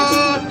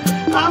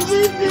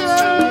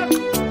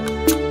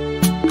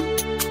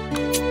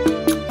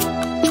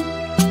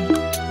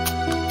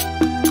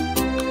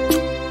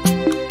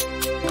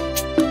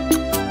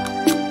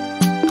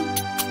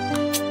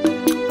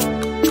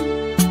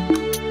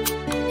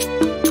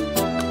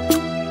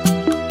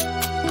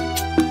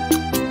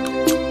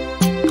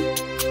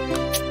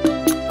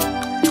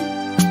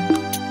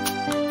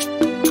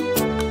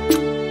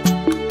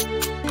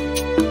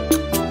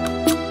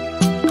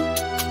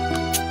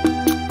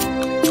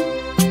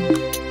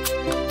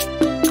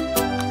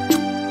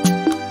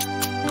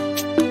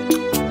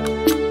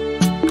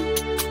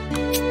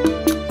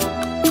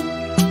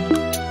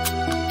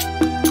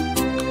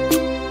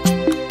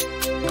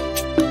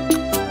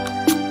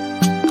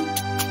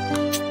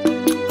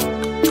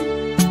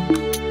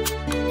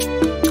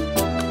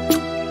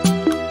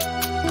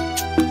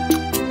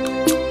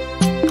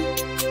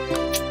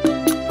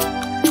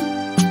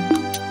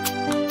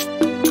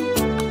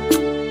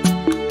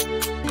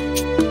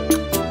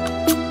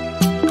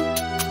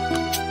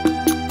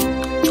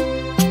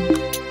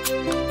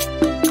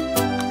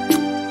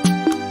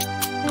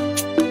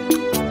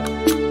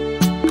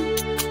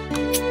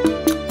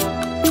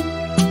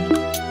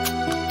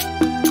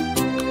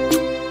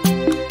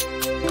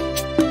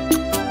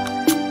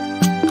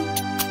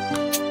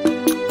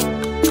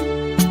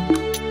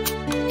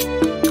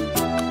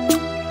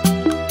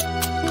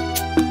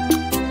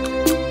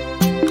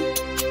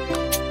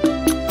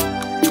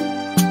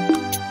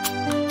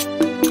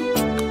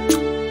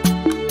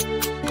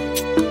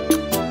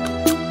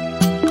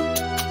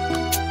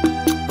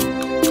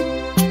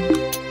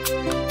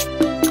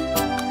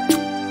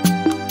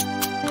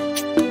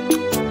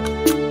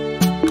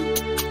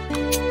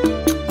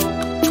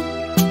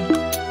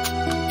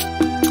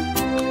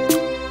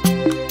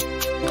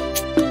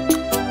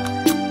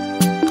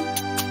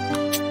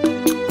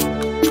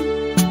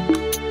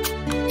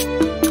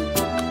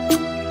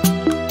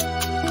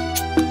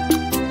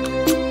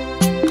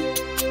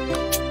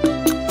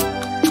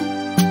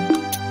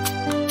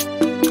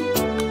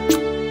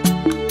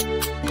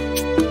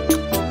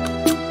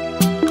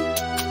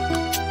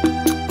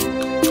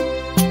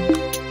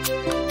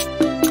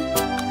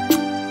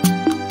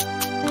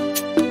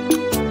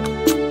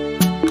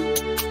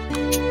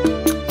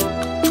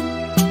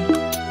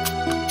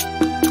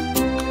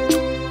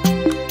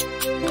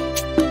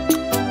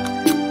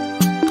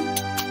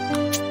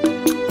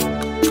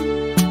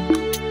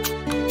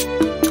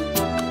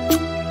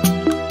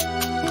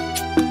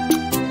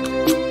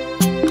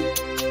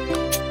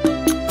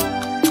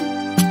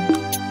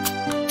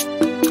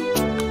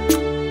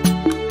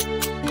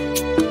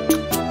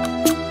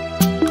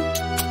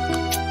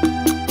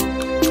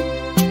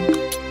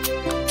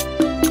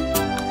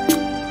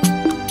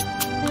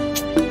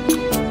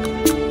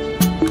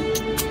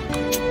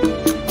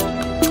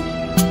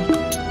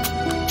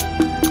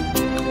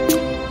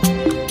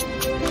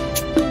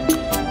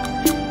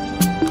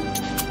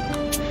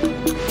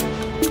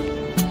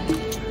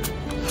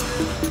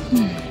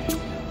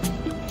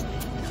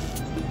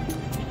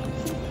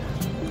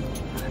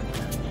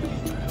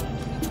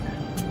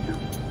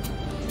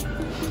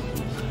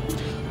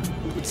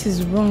 What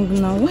is wrong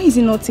now? Why is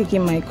he not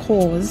taking my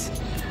calls?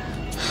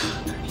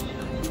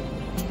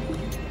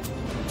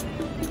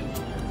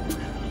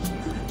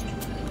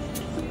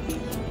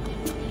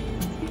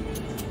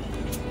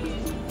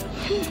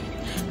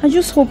 I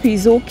just hope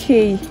he's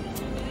okay.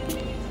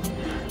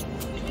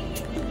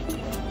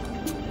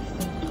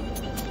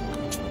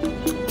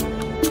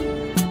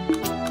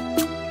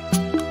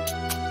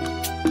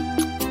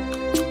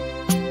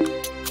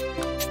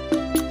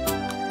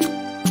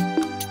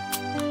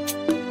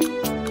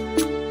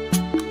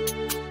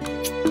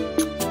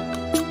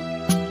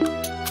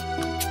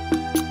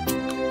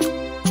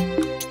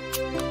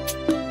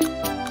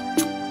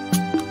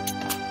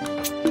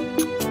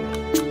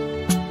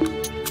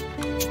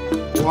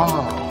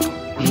 Wow.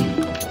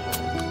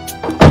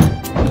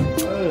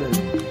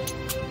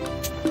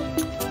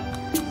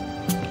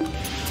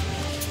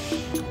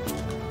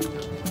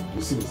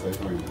 You see, Mr.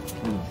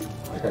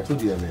 Ifeanyi, like I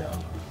told you earlier,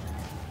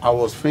 I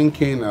was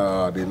thinking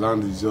the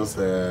land is just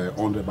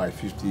 100 by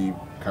 50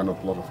 kind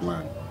of plot of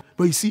land.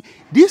 But you see,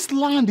 this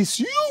land is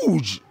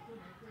huge.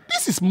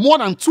 This is more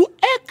than 2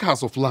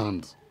 acres of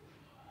land.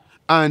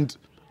 And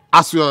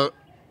as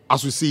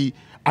we see,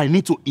 I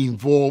need to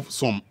involve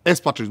some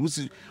expertise. Which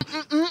is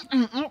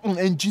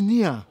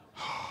engineer,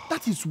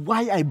 that is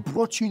why I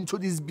brought you into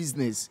this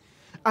business.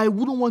 I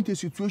wouldn't want a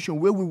situation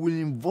where we will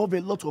involve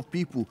a lot of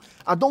people.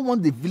 I don't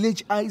want the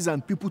village eyes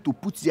and people to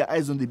put their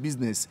eyes on the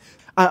business.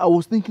 I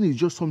was thinking it's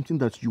just something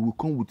that you will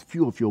come with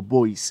few of your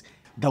boys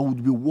that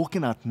would be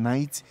working at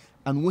night,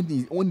 and when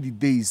the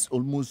day is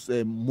almost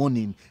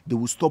morning, they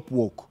will stop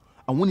work.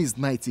 And when it's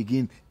night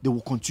again, they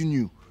will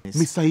continue. Yes.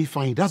 Mr.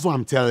 Ifeanyi, that's what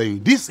I'm telling you.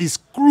 This is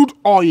crude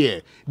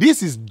oil.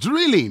 This is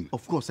drilling.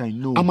 Of course, I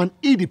know. I'm an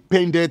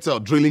independent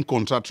drilling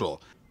contractor.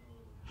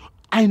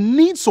 I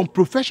need some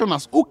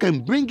professionals who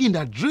can bring in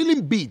their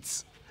drilling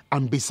bits.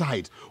 And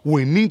besides,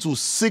 we need to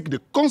seek the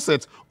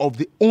consent of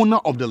the owner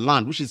of the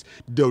land, which is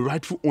the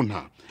rightful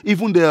owner.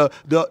 Even the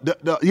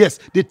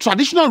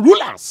traditional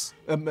rulers.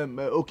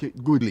 Okay,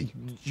 goodly.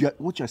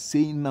 What you're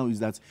saying now is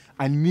that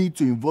I need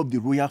to involve the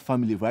royal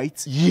family, right?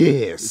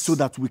 Yes. So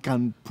that we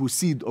can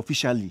proceed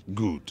officially.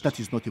 Good. That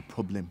is not a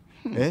problem.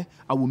 I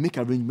will make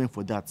arrangement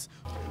for that.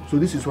 So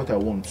this is what I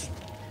want.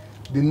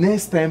 The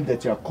next time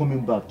that you are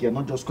coming back, you're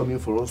not just coming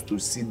for us to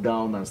sit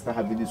down and start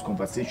having this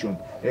conversation.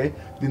 The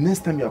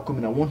next time you are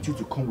coming, I want you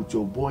to come with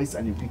your boys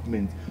and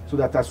equipment, so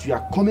that as you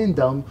are coming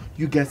down,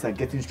 you guys are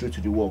getting straight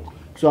to the work.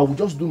 So I will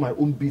just do my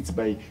own bits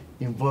by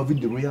involving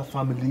the royal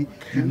family,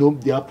 you know,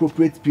 the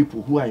appropriate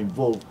people who are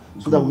involved.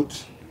 So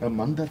that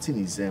another thing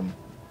is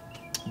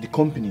the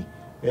company.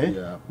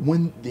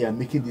 When they are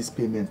making this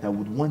payment, I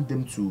would want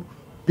them to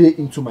pay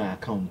into my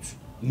account.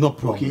 No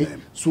problem. Okay,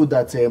 so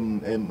that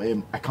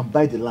I can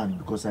buy the land,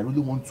 because I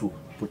really want to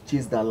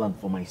purchase that land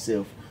for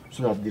myself,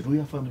 so that the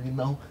royal family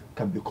now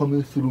can be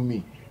coming through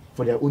me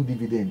for their own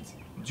dividends.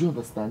 Do you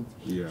understand?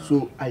 Yeah.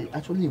 So I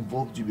actually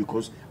involved you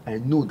because I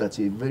know that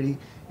you're a very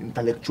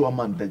intellectual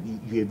man, that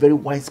you're a very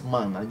wise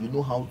man, and you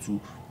know how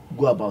to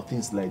go about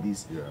things like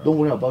this. Yeah. Don't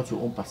worry about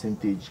your own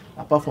percentage.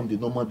 Apart from the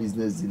normal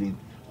business dealing,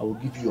 I will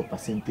give you your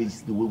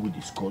percentage the way we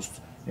discussed.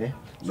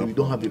 So you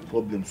don't have a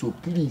problem. So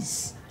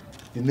please,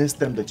 the next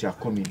time that you are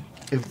coming,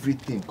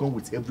 everything, come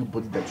with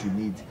everybody that you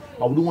need.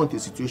 I wouldn't want a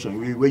situation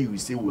where you will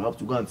say we have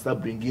to go and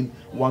start bringing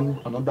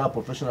another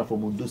professional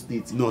from Ondo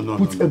State. No.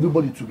 Put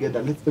everybody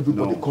together. Let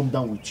everybody come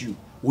down with you.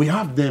 We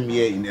have them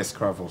here in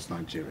Escravos,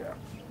 Nigeria.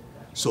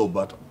 So,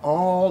 but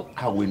all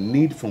I will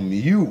need from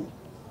you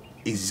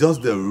is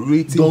just the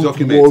written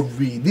document. Don't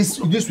worry.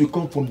 This will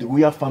come from the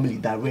royal family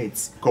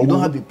direct. You don't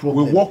have a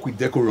problem. We work with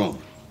Decorum.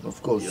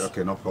 Of course. Yeah,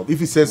 okay, no problem. If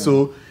he says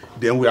so,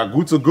 then we are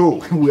good to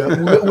go. we are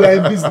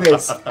in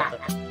business.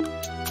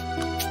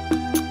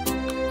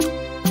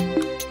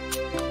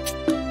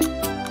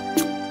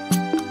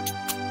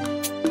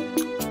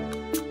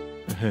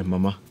 Hey,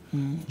 Mama,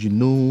 you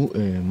know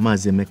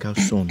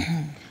Mazemeka's son,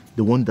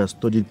 the one that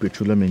studied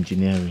petroleum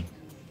engineering,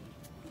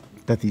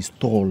 that is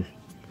tall.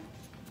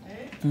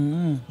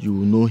 You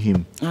know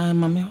him.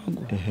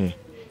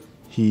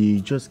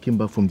 He just came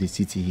back from the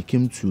city. He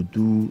came to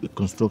do a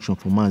construction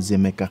for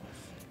Mazemeka.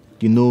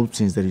 You know,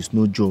 since there is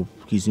no job,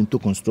 he's into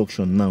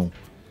construction now.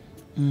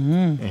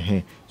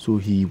 So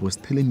he was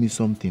telling me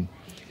something.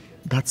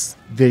 That's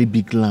very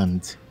big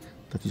land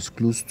that is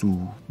close to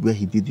where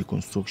he did the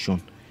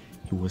construction.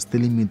 He was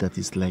telling me that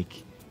it's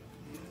like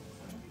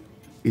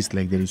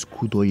there is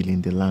crude oil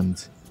in the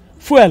land.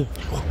 Fuel.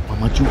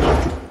 Mama,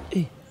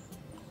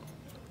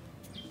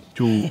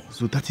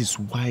 so that is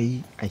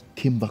why I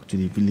came back to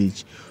the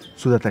village,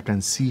 so that I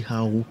can see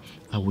how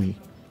I will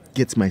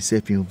get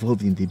myself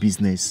involved in the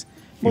business.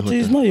 But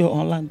it's not your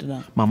own land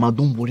now. Mama,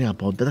 don't worry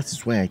about that. That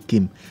is why I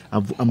came.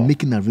 I'm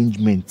making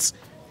arrangements.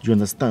 Do you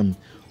understand?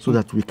 So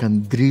that we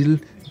can drill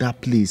that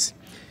place.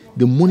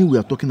 The money we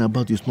are talking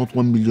about is not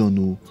 1 million.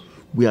 No.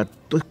 We are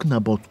talking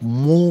about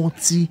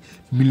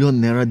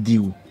multi-million naira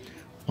deal.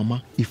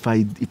 Mama, if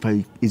I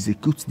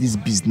execute this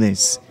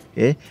business,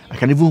 I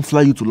can even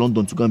fly you to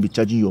London to go and be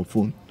charging your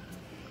phone.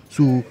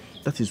 So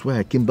that is why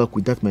I came back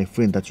with that my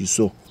friend that you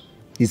saw.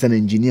 He's an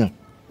engineer.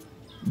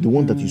 The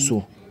one that you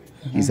saw.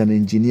 He's an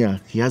engineer.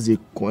 He has a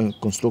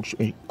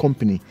construction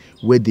company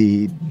where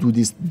they do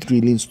this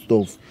drilling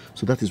stuff.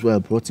 So that is why I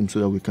brought him, so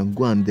that we can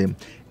go and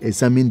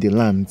examine the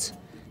land.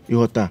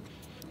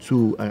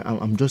 So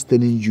I'm just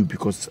telling you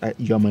because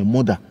you are my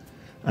mother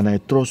and I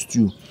trust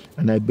you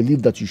and I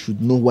believe that you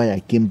should know why I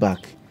came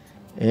back.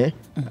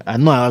 I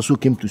know I also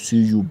came to see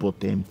you, but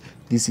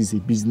this is a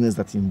business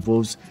that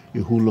involves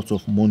a whole lot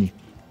of money.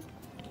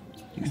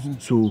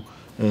 So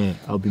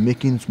I'll be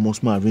making small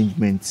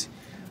arrangements.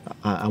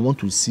 I want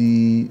to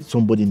see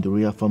somebody in the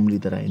royal family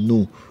that I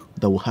know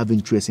that will have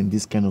interest in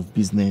this kind of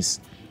business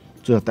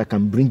so that I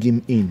can bring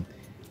him in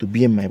to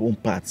be in my own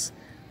parts.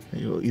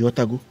 You want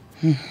to go?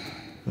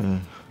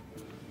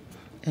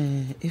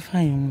 If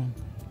I am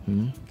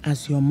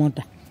as your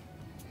mother,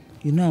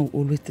 you know I will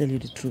always tell you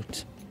the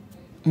truth.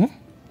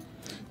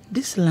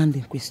 This land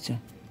in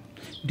question,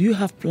 do you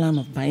have plan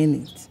of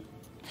buying it?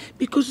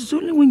 Because it's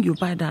only when you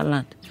buy that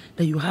land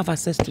that you have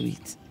access to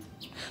it.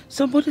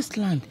 Somebody's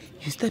land,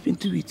 you step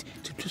into it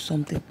to do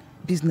something,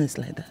 business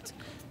like that,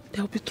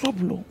 there will be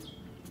trouble.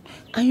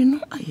 And you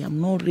know I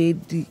am not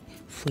ready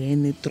for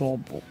any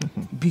trouble.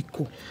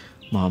 Biko.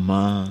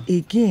 Mama.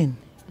 Again,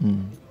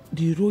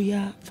 the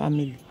royal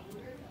family,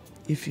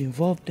 if you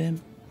involve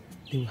them,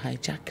 they will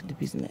hijack the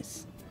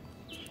business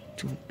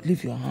to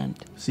leave your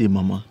hand. See,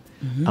 Mama,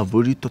 I've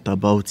already thought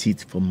about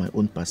it from my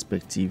own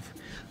perspective.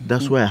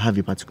 That's why I have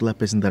a particular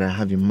person that I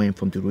have in mind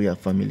from the royal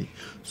family.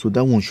 So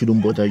that one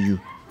shouldn't bother you.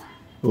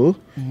 Oh,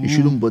 it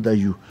shouldn't bother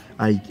you.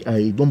 I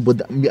don't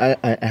bother me.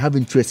 I have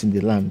interest in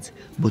the land,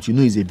 but you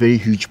know it's a very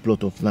huge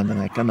plot of land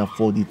and I can't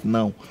afford it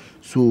now.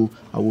 So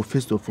I will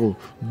first of all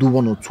do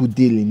 1 or 2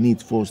 deals in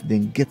it first,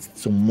 then get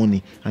some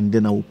money, and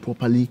then I will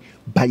properly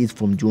buy it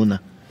from the owner.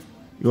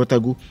 You want to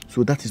go?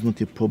 So that is not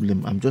a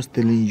problem. I'm just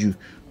telling you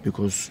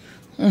because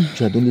you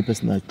are the only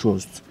person I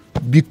trust.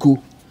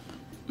 Biko,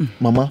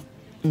 Mama,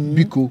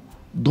 Biko,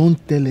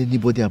 don't tell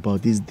anybody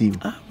about this deal.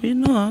 I will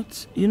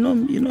not. You know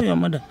your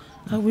mother.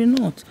 I will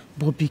not.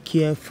 But be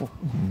careful.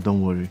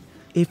 Don't worry.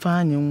 If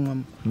I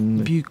am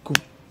Biko,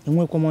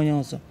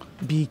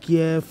 be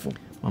careful.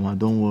 Mama,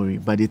 don't worry.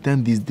 By the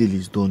time this deal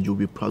is done, you'll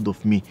be proud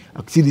of me.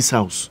 I see this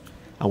house.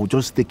 I will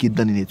just take it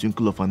down in a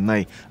twinkle of an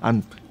eye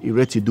and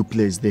erect a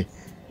duplex there.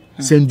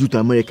 Send you to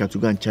America to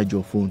go and charge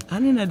your phone. I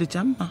need the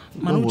chamber.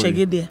 Man, check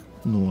it there.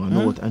 No,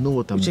 I know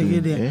what I'm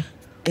doing.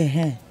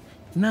 There.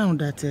 Now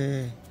that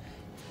the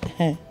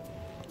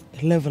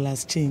level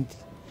has changed,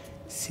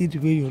 see the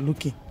way you're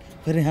looking,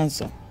 very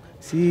handsome.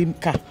 See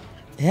car.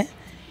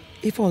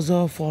 If I was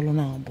all fallen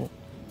now, but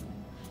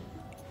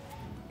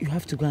you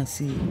have to go and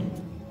see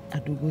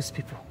Adugo's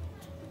people.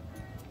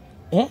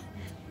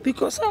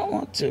 Because I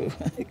want to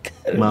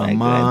carry my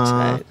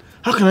grandchild.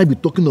 How can I be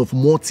talking of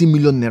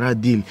multi-million naira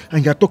deal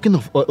and you're talking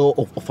of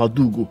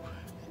Adugo?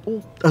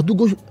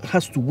 Adugo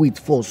has to wait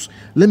first.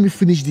 Let me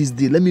finish this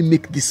deal. Let me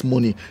make this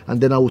money,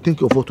 and then I will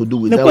think of what to do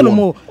with that one.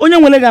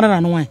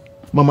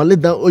 Mama,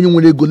 let that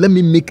Onye go. Let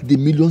me make the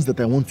millions that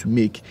I want to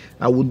make.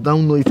 I would now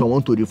know if I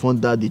want to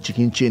refund that the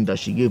chicken chain that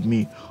she gave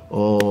me,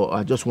 or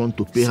I just want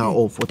to pay her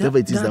off. Whatever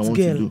it is I want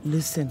to do.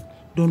 Listen,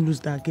 don't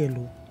lose that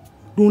girl.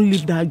 Don't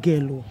leave that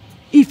girl.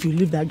 If you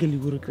leave that girl, you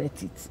will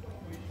regret it.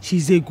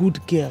 She's a good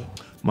girl.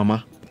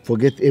 Mama,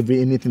 forget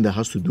anything that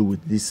has to do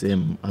with this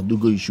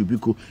Adugo issue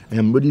because I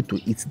am ready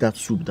to eat that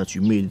soup that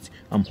you made.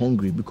 I'm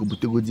hungry because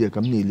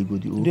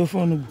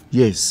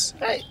yes.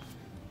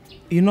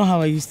 You know how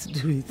I used to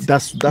do it.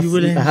 That's I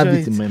have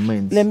it in my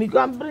mind. Let me go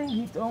and bring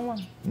it on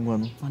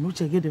one.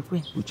 Manuche get the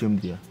queen.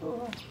 There.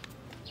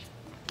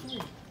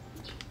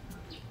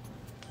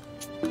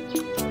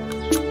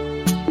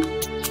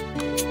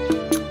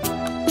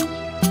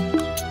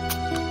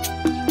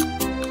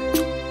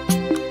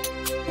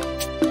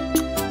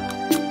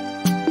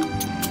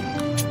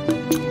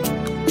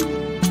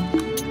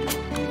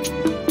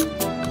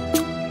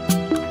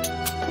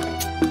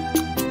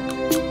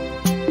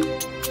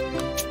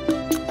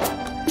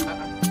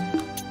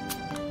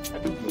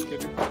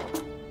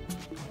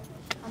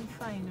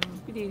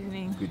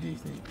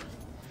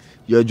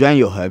 You're drying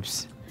your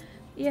herbs?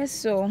 Yes,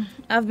 so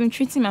I've been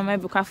treating Mama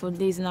Ebuka for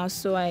days now,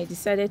 so I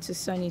decided to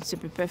sun it to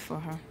prepare for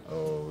her.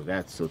 Oh,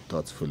 that's so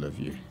thoughtful of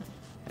you.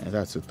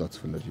 That's so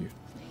thoughtful of you.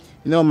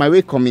 You know, on my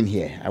way coming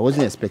here, I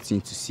wasn't expecting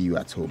to see you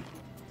at home.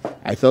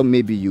 I thought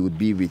maybe you would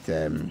be with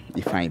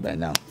Ifeanyi by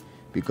now,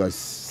 because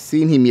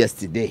seeing him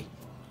yesterday,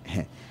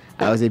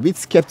 I was a bit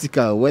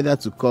skeptical whether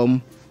to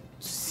come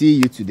see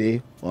you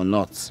today or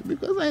not,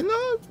 because I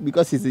know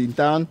because he's in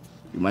town,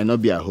 you might not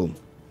be at home.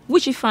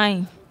 Which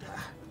Ifeanyi?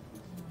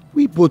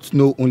 We both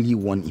know only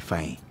one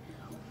Ifeanyi.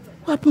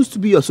 Who happens to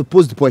be your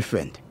supposed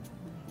boyfriend?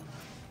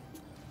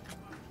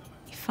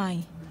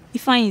 Ifeanyi.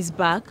 Ifeanyi is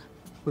back?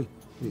 Wait.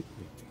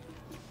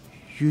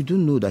 You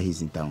don't know that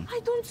he's in town? I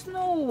don't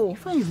know.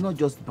 Ifeanyi is not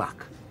just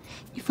back.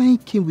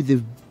 Ifeanyi came with a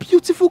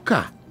beautiful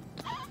car.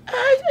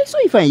 I saw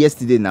Ifeanyi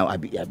yesterday now.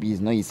 Abi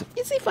is not his.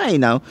 It's Ifeanyi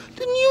now.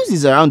 The news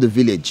is around the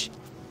village.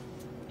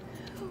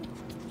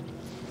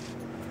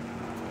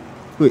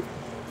 Wait.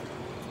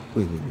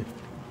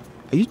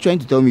 Are you trying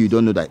to tell me you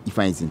don't know that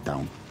Ifeanyi is in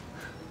town?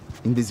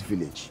 In this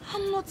village?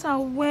 I'm not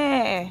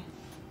aware.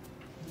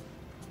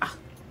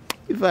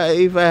 If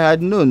I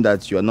had known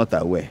that you are not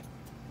aware,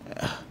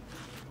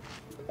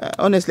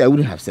 honestly, I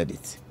wouldn't have said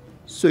it.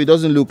 So it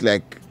doesn't look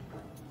like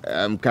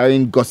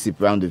carrying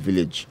gossip around the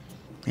village.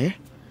 Eh?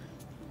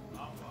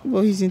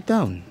 Well, he's in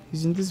town.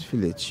 He's in this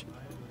village.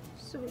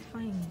 So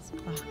fine, he's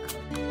back.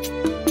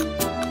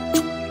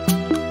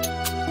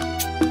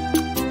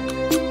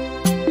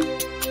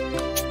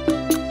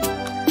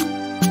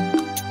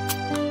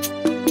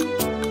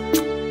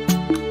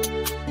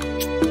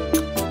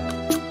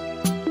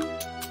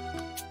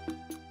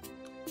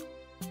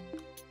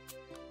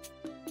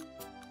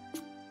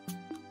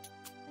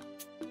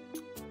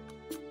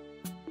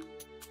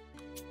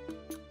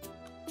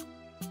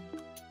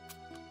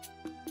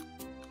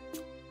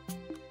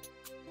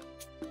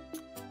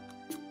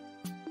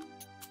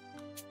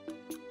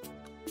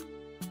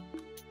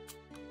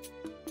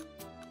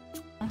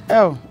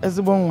 Oh,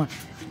 ezigbo nwa.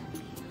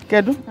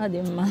 Kedu?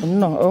 Ademma.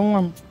 No,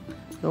 nwa.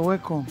 You're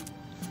welcome.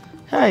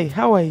 Hey,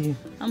 how are you?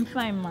 I'm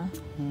fine, ma.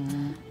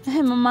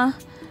 Hey, Mama.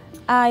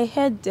 I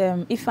heard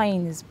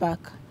Ifeanyi is back.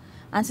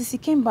 And since he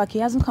came back, he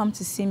hasn't come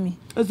to see me.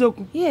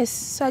 Ezoku? Yes,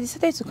 so I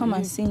decided to come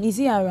and see him. Is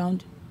he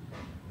around?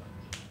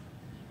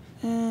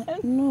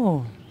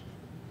 No.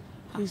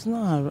 He's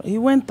not around. He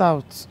went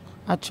out,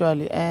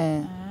 actually.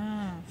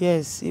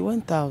 Yes, he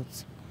went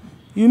out.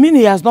 You mean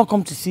he has not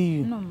come to see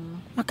you? No,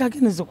 Mama.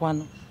 Makagin is the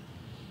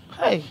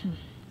Hey.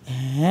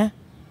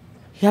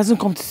 He hasn't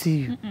come to see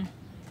you.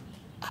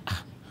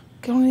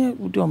 Can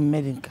we do a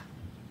medical?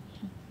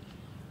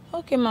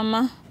 Okay,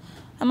 Mama.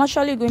 I'm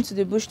actually going to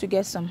the bush to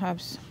get some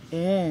herbs.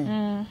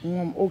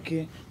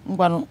 Okay.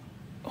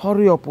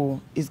 Hurry up,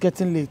 it's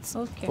getting late.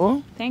 Okay.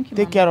 Oh? Thank you,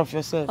 Take care of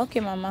yourself. Okay,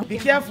 Mama. Be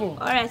careful.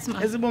 All right, Ma.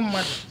 Ezigbo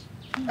mmadụ.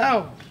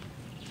 Oh.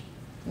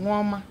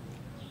 Nwoma.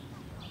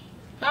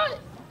 Hi.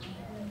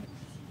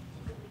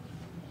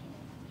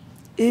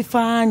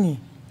 Ifeanyi.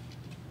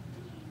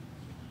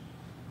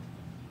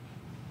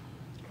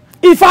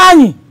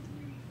 Ifeanyi.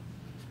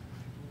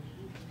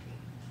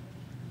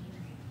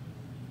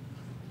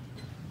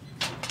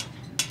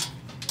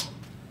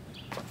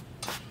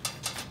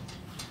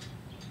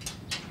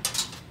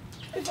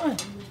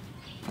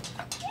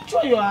 Which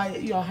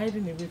one you are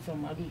hiding away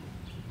from Adu?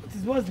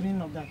 What's the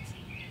meaning of that?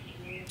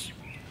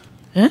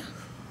 Eh?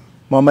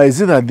 Mama,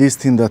 is it that this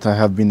thing that I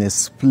have been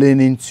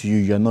explaining to you,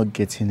 you're not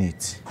getting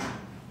it?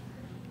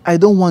 I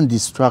don't want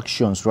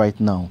distractions right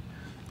now.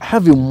 I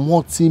have a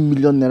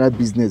multi-million naira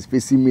business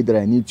facing me that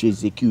I need to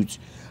execute.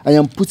 I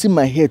am putting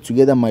my head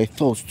together, my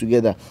thoughts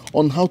together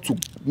on how to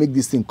make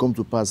this thing come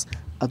to pass.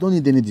 I don't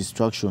need any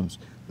distractions.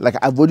 Like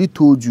I've already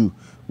told you,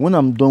 when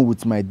I'm done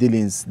with my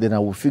dealings, then I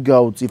will figure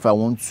out if I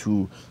want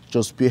to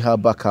just pay her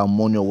back her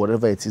money or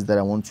whatever it is that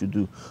I want to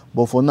do.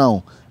 But for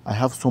now, I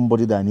have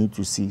somebody that I need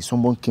to see.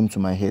 Someone came to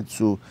my head,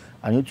 so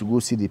I need to go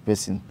see the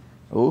person.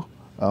 Oh,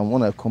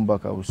 when I come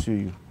back, I will see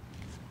you.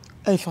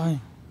 Hey, fine.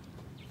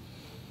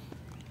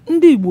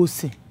 Ndị Igbo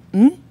si,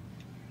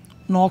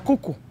 na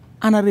ọkụkọ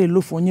anara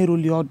elofu onye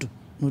roli ọdụ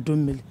n'udu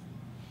mmiri.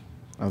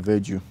 I've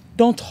heard you.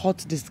 Don't hurt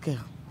this girl.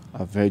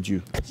 I've heard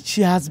you.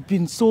 She has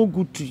been so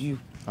good to you.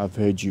 I've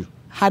heard you.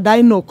 Had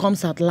I know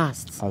comes at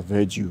last. I've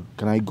heard you.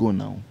 Can I go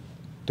now?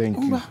 Thank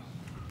you.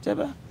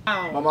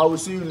 Mama, I will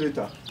see you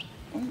later.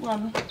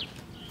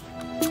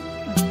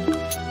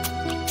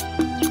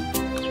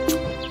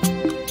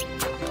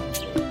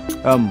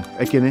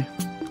 Ekene,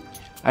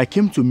 I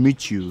came to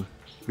meet you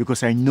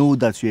because I know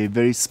that you're a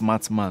very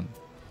smart man.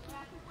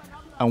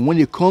 And when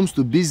it comes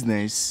to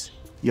business,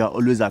 you are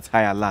always at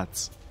high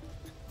alert.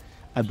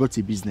 I brought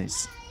a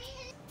business.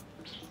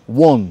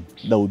 One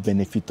that will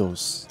benefit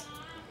us.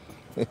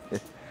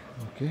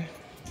 Okay.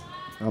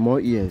 I'm all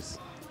ears.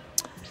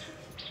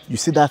 You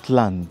see that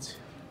land?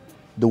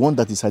 The one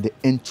that is at the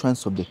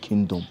entrance of the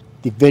kingdom.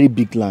 The very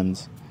big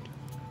land.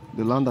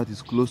 The land that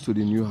is close to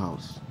the new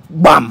house.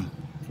 Bam!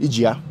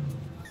 Ijia.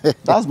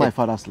 That's my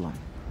father's land.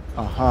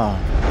 Aha.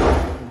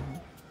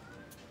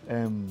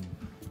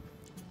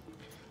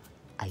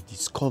 I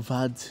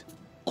discovered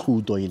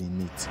crude oil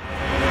in it.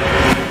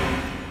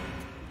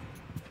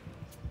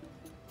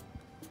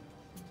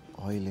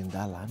 Oil in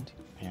that land?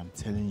 I am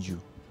telling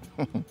you.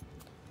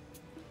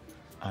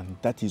 And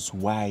that is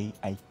why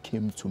I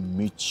came to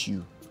meet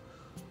you,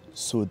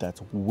 so that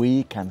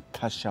we can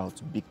cash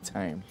out big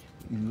time.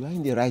 You are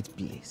in the right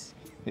place.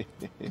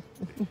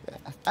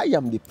 I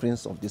am the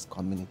prince of this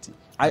community.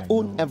 I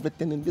own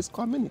everything in this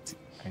community.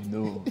 I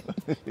know.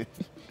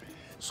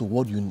 So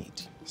what do you need?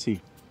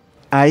 See,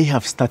 I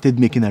have started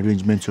making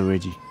arrangements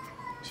already.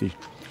 See,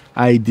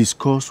 I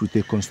discussed with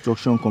a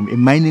construction company, a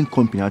mining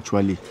company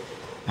actually.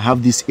 I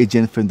have this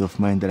agent friend of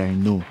mine that I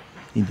know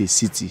in the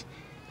city,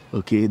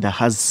 okay, that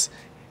has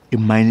a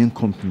mining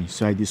company.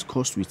 So I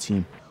discussed with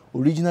him.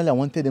 Originally, I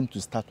wanted them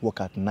to start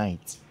work at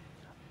night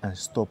and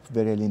stop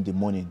very early in the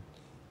morning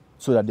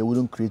so that they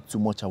wouldn't create too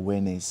much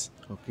awareness.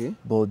 Okay.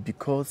 But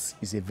because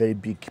it's a very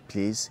big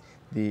place,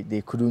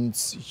 they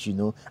couldn't, you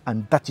know,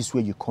 and that is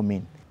where you come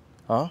in.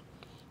 Huh?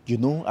 You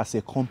know, as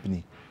a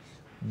company,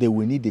 they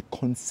will need the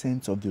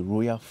consent of the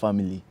royal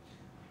family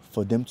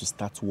for them to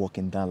start work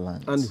in that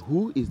land. And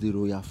who is the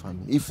royal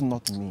family, if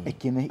not me?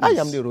 Ekene I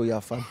am the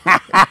royal family.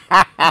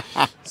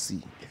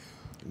 See,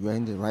 you are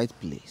in the right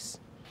place.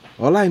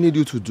 All I need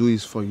you to do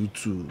is for you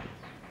to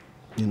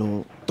you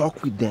know,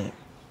 talk with them,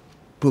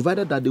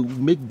 provided that they will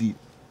make the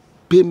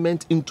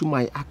payment into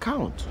my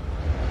account.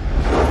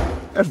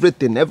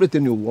 Everything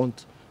you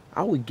want,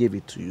 I will give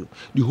it to you.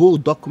 The whole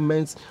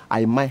documents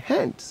are in my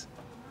hands.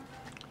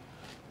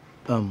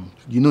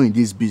 You know, in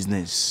this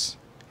business,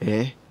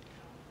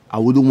 I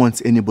wouldn't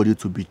want anybody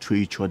to betray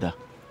each other.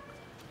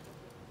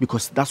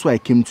 Because that's why I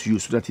came to you,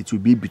 so that it will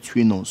be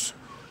between us.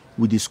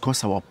 We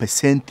discuss our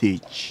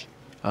percentage.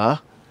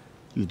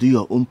 You do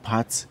your own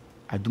part,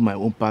 I do my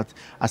own part.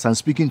 As I'm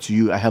speaking to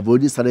you, I have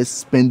already started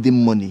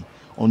spending money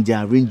on the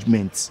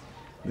arrangements.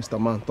 Mr.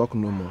 Man, talk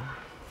no more.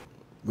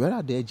 Where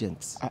are the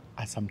agents?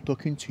 As I'm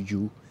talking to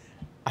you,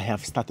 I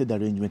have started the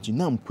arrangements. You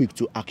know, I'm quick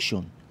to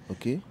action.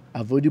 Okay.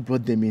 I've already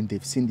brought them in.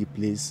 They've seen the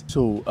place.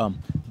 So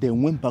they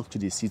went back to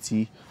the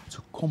city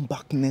to come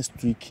back next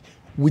week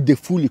with the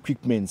full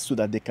equipment so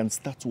that they can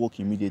start work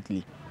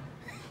immediately.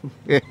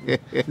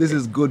 This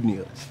is good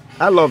news.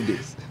 I love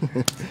this.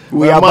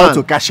 We are about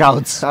to cash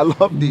out. I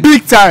love this.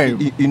 Big time.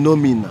 You know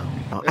me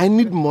now. I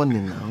need money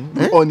now.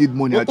 We all need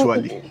money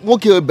actually.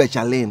 Okay,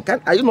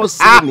 Bechalene. Are you not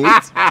seeing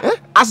it?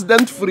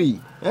 Accident free.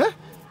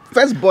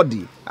 First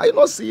body. Are you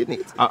not seeing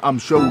it? I'm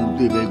sure we'll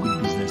do a very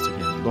good business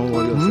together. Don't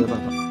worry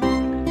yourself.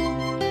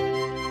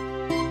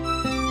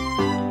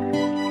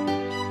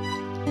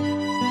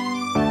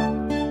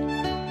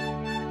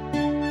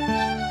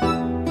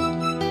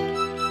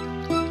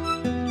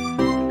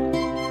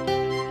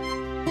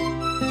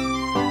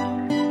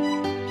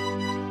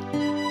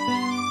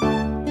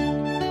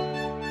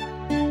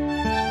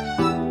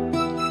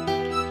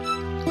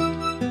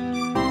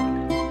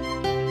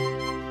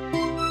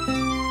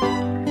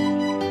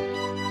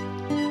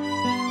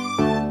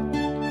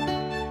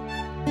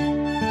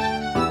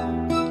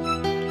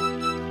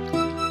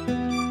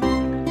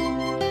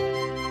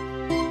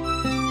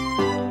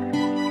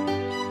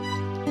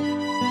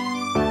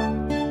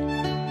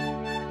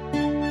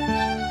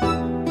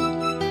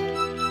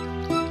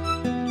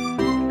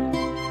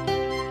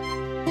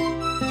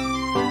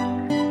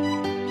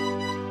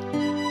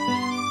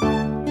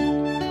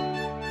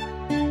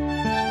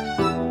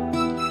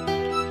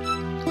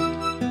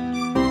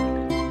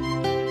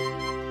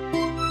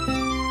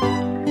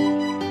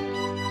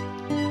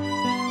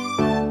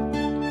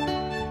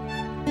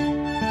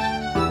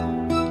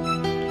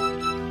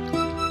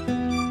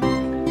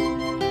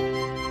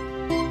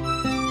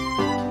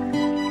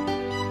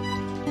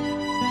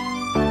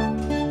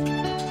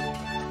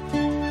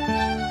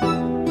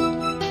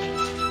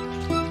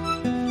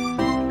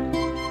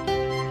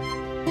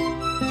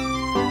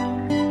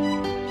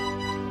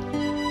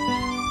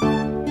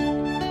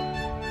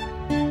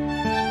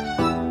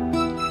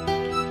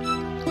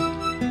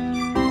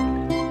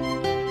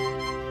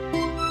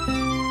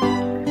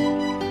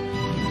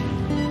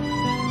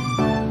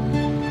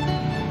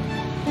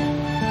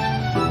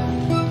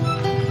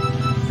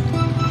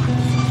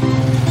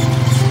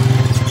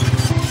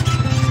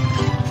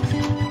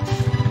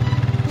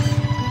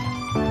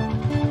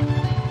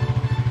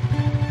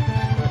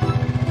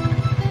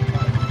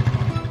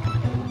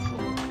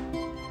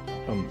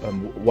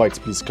 White,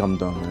 please calm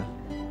down, man.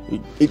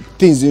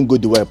 Things didn't go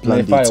the way I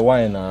planned it.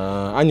 Why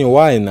now? And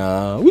why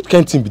now? Which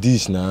kind of thing be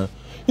this now?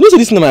 You know, say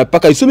this is my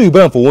packer. You said me you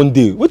buy them for one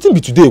day. What thing be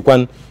today,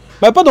 Kwan?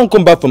 My papa don't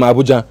come back from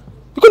Abuja.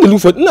 You can't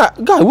look for nah,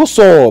 guy. What's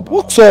up?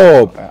 What's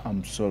up?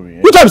 I'm sorry.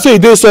 Which time say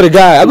you sorry,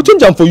 guy? I go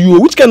change them for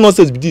you. Which kind of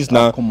nonsense be this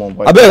now? Come on,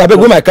 White. I beg,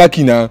 where my car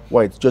key now?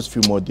 White, just a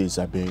few more days,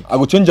 I beg. I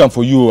go change them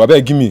for you. I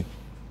beg, give me.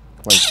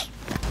 White.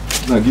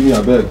 Nah, give me,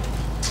 I beg.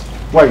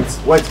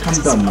 White,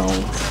 calm down now.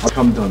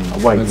 Calm down now.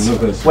 White,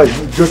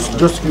 just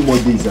a few more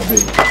days, I beg.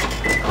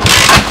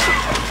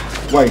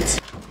 White.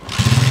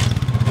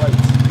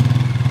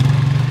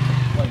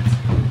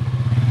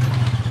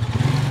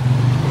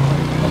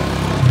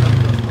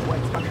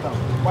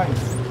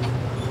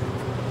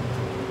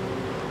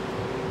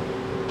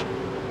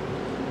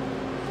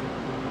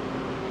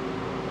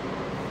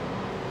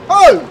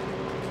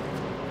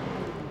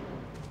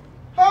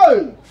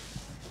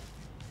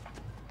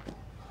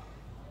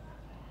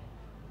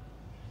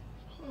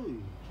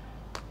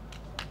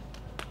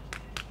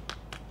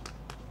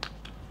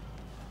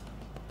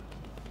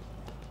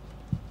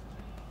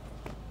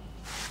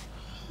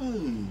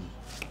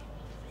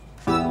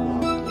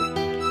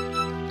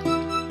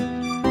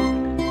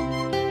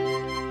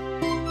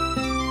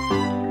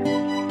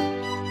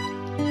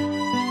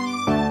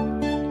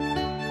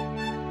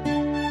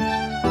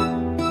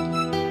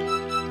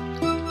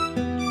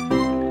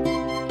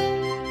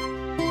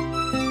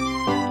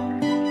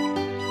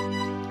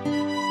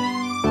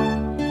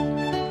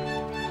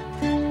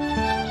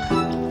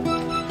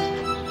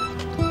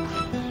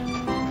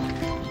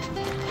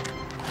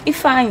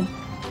 Fine.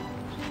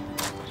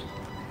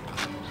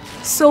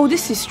 So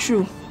this is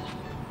true.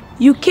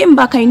 You came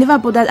back and you never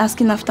bothered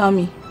asking after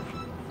me.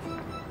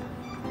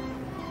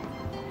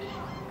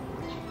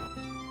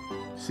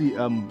 See,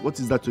 what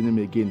is that your name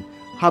again?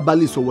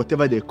 Herbalist or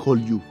whatever they call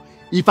you.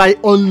 If I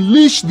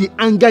unleash the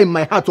anger in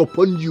my heart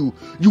upon you,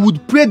 you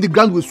would pray the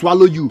ground will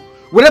swallow you.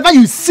 Wherever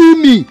you see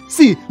me,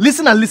 see,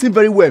 listen and listen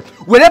very well.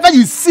 Wherever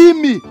you see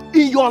me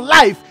in your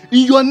life,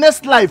 in your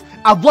next life,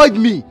 avoid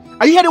me.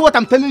 Are you hearing what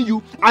I'm telling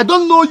you? I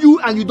don't know you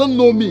and you don't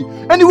know me.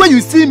 Anywhere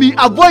you see me,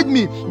 avoid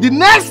me. The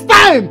next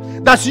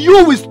time that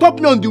you will stop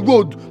me on the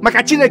road,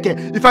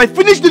 Makachineke, if I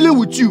finish dealing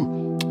with you,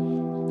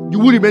 you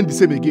will remain the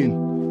same again.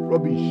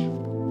 Rubbish.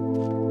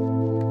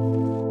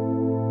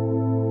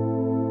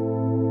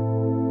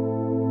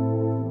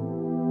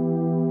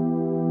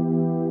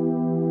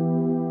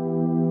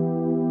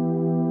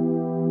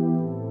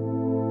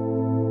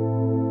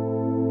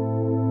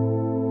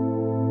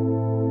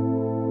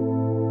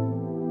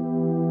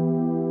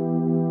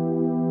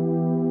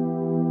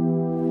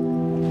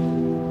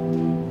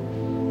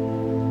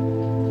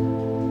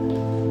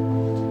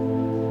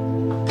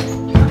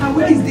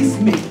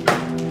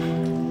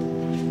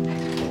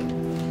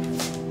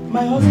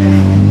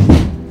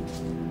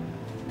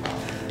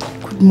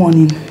 Good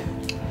morning.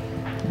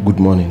 Good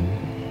morning.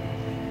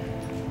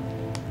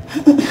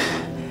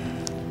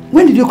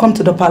 When did you come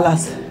to the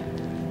palace?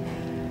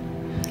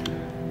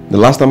 The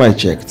last time I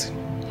checked,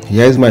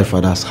 here is my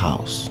father's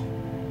house.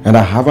 And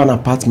I have an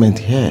apartment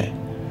here.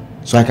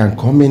 So I can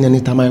come in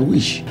anytime I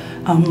wish.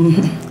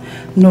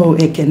 No,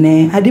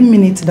 Ekene, I didn't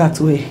mean it that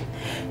way.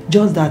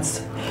 Just that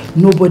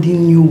nobody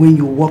knew when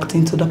you walked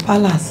into the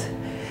palace.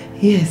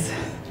 Yes.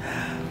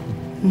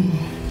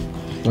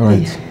 All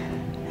right. Yeah.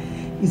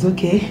 It's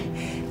okay.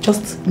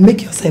 Just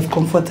make yourself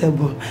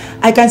comfortable.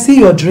 I can see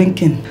you're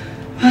drinking.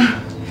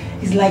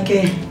 It's like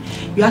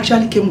you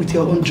actually came with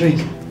your own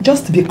drink.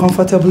 Just to be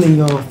comfortable in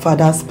your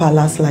father's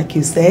palace, like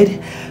you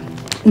said.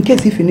 In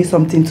case if you need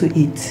something to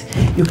eat,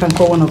 you can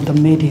call one of the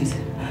maidens.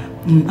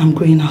 I'm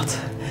going out.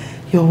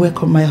 You're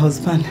welcome, my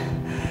husband.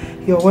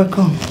 You're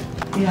welcome.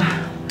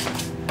 Yeah.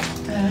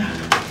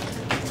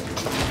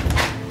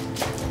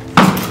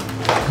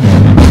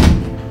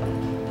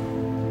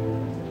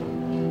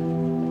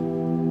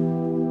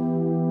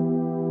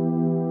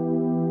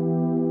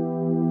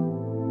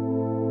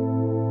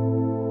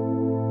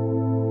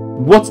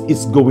 What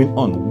is going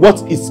on?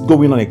 What is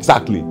going on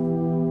exactly?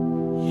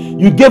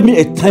 You gave me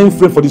a time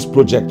frame for this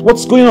project.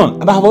 What's going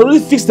on? And I have already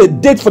fixed a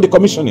date for the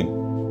commissioning.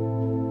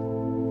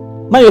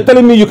 Now you're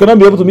telling me you cannot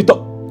be able to meet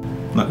up.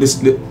 Now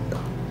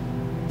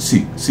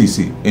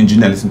see,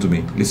 engineer, listen to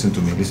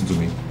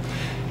me.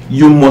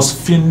 You must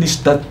finish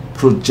that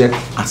project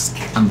as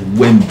and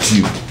when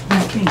due.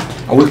 My king.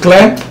 Are we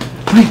clear?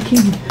 My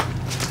king.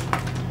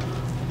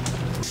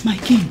 My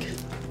king.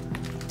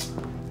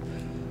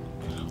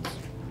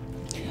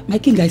 My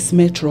king, I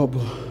smell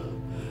trouble.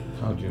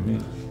 How do you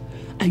mean?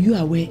 Are you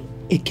aware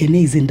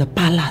Ekene is in the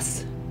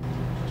palace?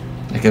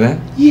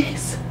 Ekene?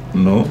 Yes.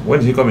 No.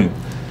 When did he come in?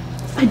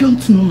 I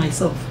don't know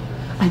myself.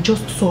 I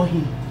just saw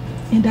him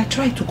and I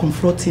tried to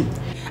confront him.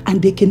 And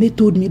Ekene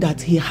told me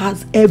that he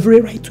has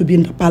every right to be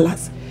in the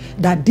palace.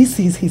 That this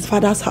is his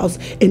father's house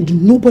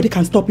and nobody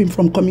can stop him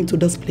from coming to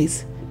this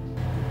place.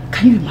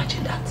 Can you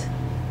imagine that?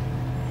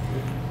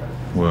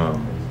 Well,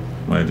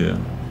 my dear,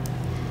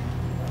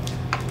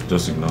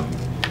 just ignore him.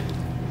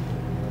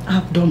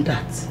 I've done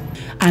that.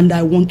 And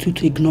I want you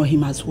to ignore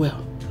him as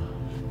well.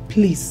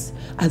 Please,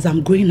 as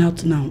I'm going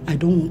out now, I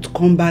don't want to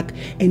come back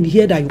and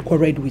hear that you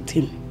quarreled with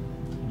him.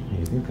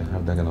 You think I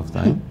have that kind of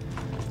time?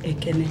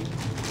 Ekene,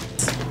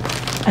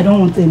 I don't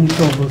want any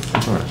troubles.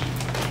 Alright.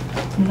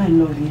 I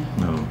love you.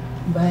 No.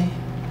 Bye.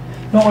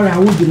 Don't worry, I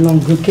will be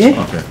long, okay?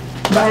 Okay.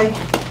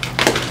 Bye.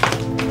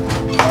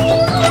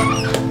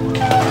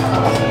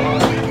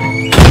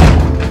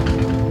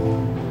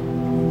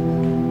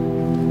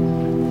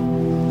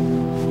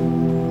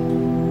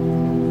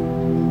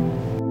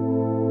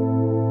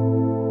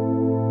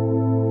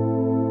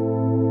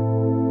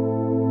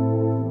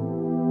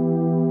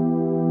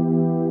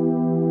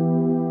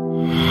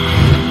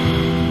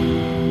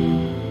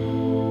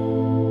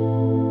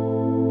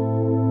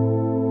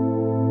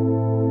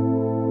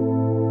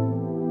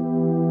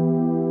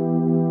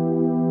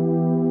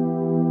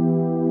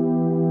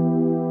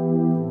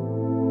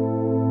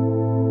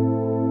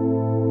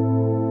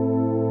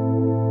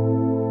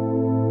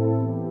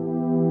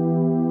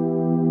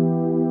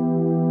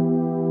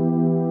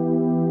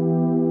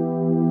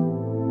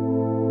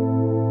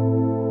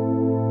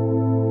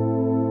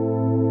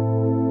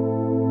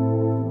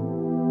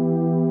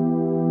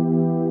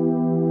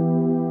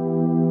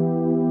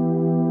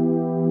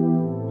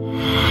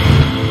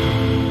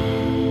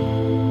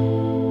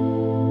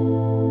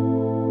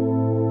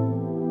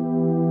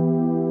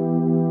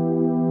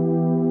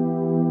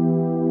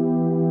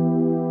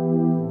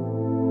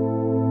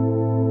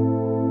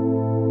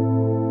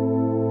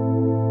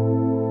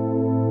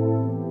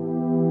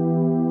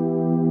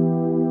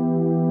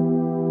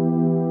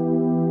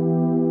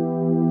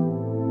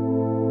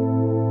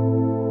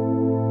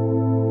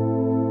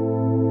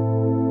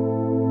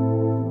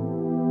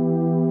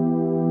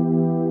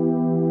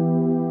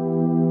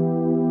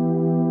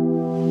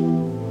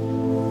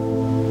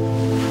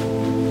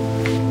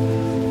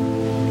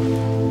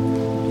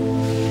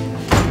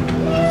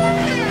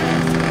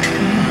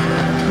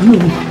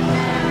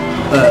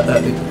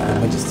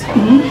 Majesty.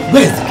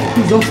 Where is the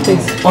king? He's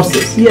upstairs.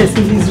 Upstairs? Yes,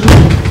 in his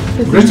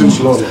room. Greetings,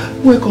 Lord.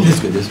 Welcome. Let's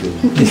go.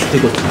 Please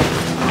take us.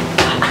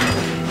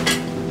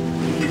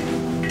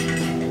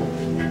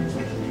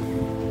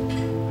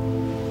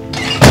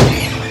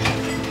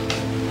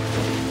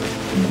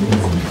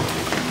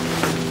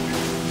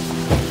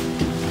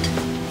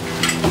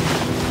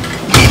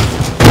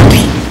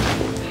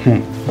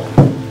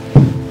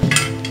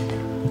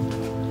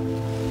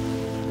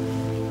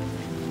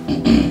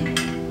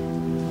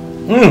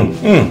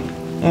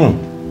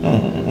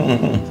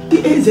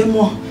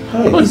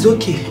 It's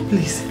okay,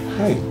 please.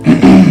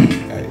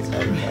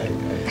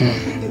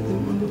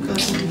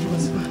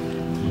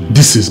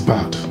 This is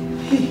bad.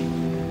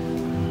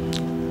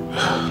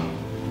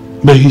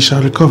 But he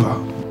shall recover.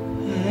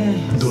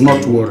 Do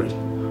not worry.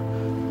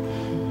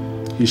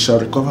 He shall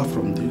recover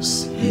from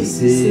this.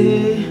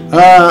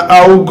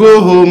 I will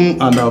go home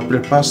and I'll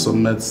prepare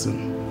some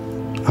medicine.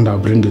 And I'll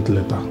bring it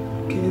later.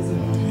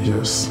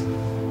 Yes.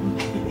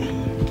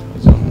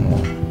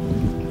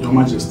 Your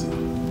Majesty.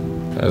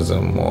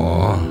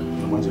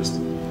 Your Majesty.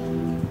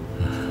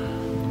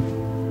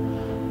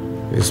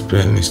 This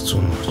pain is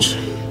too much.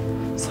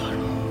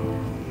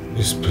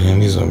 This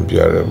pain is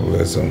unbearable,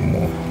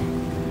 Ezemo.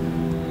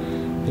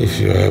 If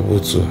you are able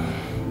to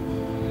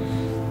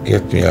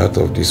get me out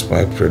of this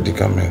my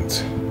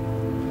predicament,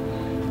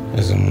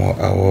 Ezemo,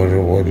 I will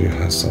reward you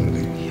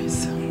handsomely.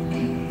 Yes, sir.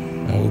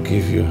 I will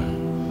give you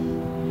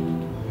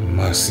a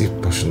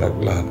massive portion of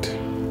land.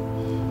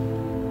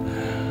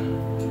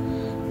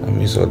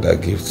 Amidst other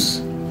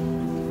gifts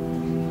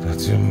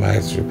that you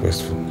might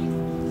request for.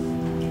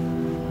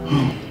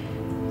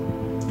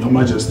 Your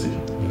Majesty.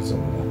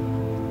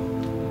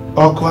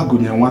 Ọkụ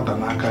agụnye nwata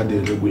n'aka dị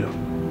elegbu ya.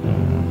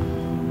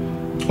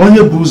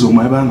 Onye bụ ụzọ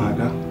ma ebe a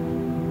na-aga.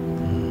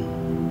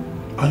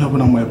 Onye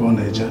ọbụla ma ebe ọ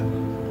na-eje.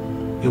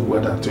 Egwu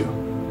adatụ ya.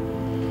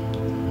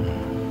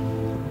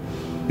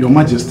 Your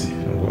Majesty,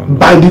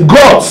 by the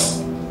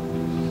gods,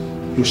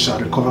 you shall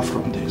recover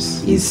from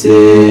this. Yes.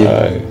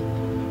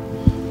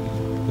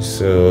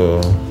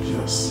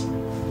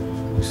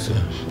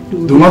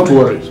 Do not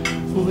worry.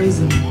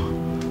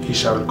 He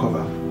shall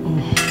recover.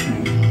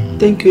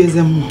 Thank you,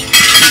 Ezemo.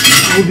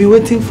 We'll be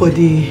waiting for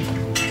the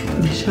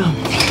sham.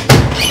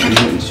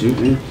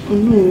 No.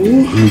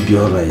 You'll be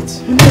alright.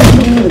 I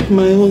don't like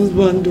my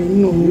husband.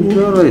 No. You'll be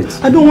alright.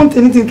 I don't want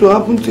anything to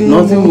happen to him.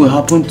 Nothing will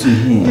happen to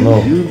him.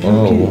 No.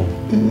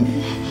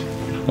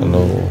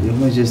 Your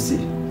Majesty.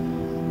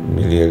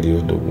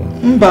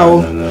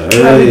 Mbao. No.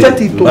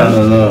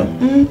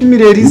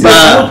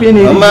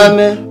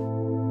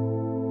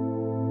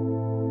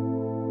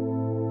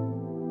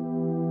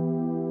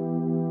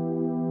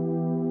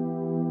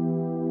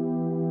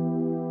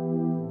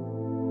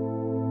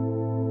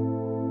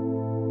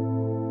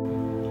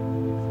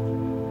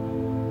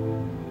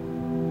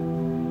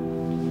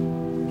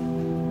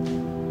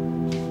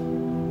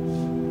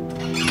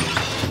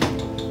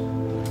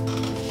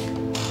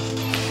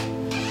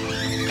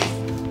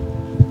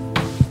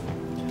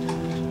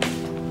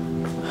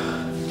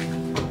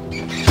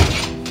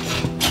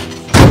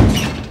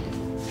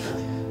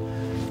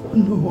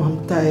 No,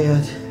 I'm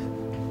tired.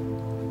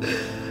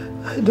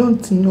 I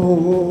don't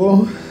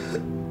know.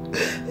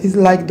 It's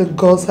like the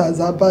gods has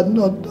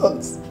abandoned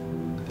us.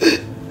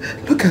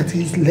 Look at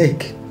his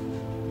leg.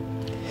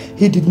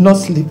 He did not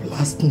sleep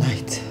last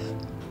night.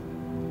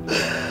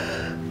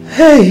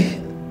 Hey,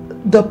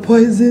 the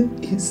poison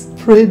is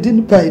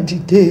spreading by the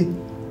day.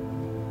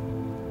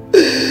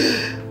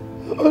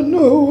 Oh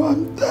no,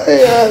 I'm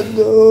tired.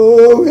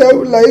 Oh, where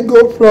will I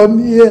go from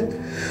here?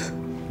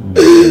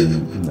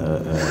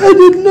 I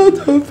did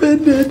not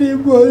offend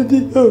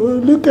anybody. Oh,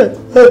 look at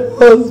my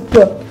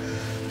husband.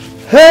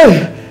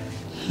 Hey!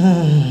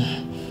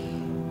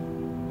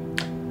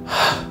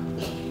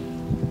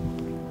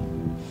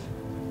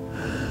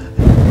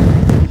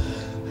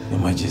 Your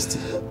Majesty,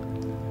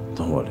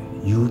 don't worry.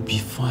 You'll be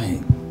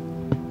fine.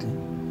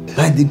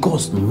 By the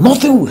gods,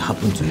 nothing will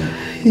happen to you.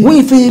 When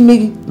you feel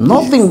me,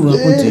 nothing will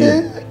happen to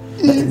you.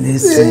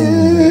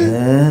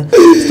 Listen,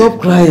 stop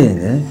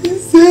crying.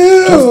 Just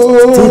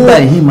stay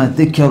by him and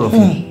take care of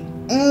him.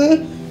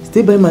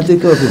 Stay by him and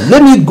take care of him.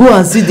 Let me go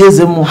and see the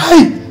Ezemo.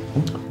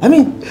 I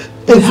mean,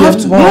 you have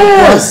to.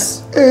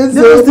 Yes. Let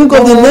us think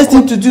of the next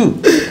thing to do.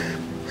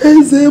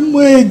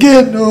 Ezemo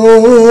again,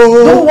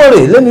 no. Don't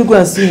worry. Let me go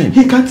and see him.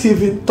 He can't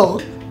even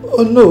talk.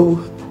 Oh no.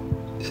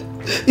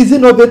 Is it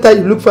not better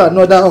you look for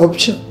another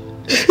option?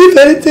 If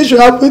anything should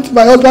happen to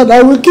my husband,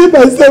 I will kill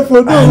myself.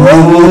 Oh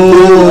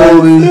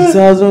no. It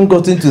hasn't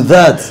gotten to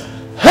that.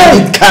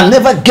 It can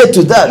never get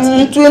to that.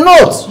 It will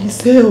not.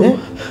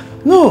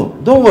 No,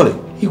 don't worry.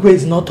 Igwe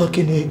is not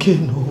talking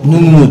again.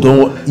 No, don't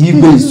worry.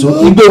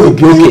 Igwe will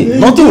be okay.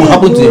 Nothing will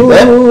happen to him.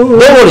 Don't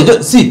worry.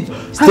 Just see.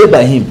 Stay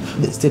by him.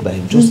 Stay by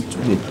him. Just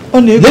wait.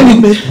 Let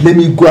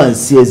me go and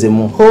see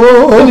Ezemo.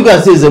 Let me go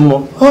and see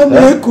Ezemo.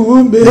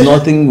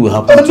 Nothing will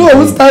happen to him. I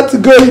will start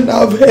going.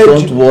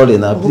 Don't worry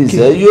now, please.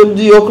 Okay.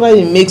 Your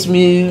crying makes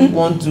me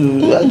want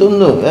to. I don't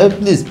know.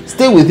 Please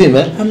stay with him.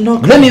 I'm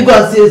not. Let me go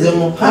and see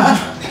Ezemo.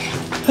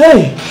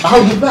 Hey,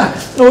 I'll be back.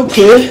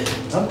 Okay.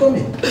 I'm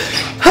coming.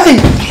 Hey,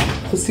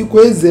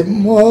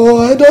 Ezemo.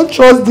 I don't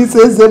trust this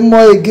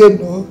Ezemo again.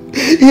 No.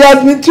 He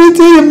has been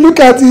treating him. Look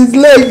at his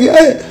leg.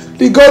 Hey,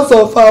 the gods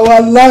of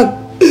our land.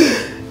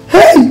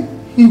 Hey,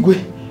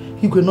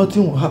 Igwe,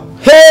 nothing will happen.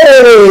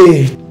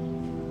 Hey!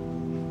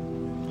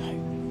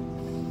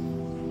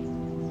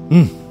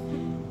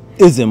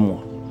 Ezemo.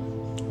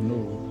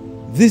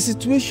 The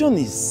situation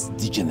is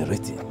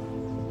degenerating.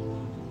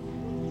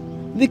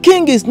 The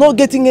king is not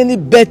getting any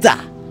better.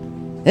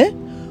 Eh?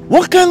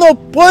 What kind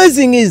of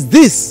poison is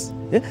this?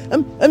 Eh?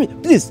 I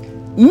mean, please,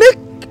 make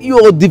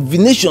your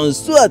divination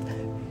so that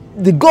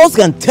the gods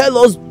can tell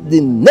us the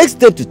next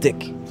step to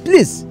take.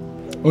 Please.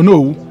 Oh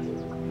no.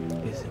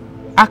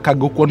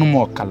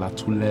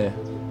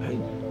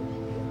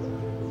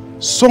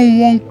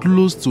 Someone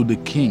close to the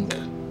king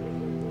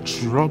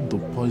dropped the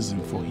poison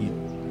for him.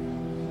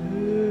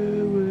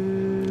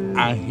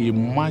 And he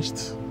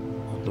matched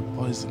the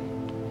poison.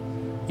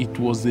 It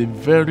was a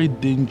very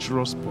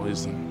dangerous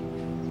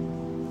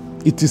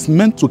poison. It is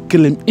meant to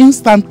kill him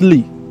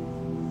instantly.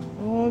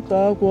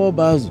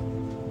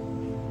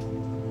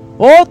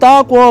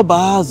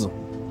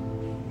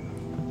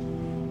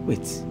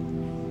 Wait,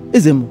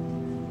 Ezemo,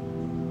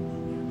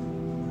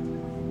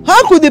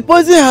 how could the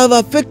poison have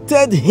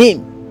affected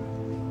him?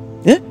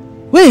 Eh?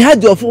 When he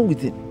had your phone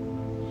with him?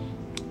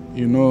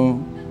 You know,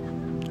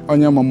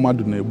 Onya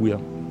Mamadu Nebuya.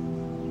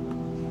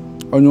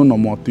 Onyo no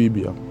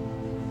Motibia.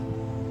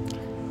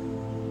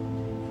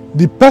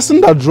 The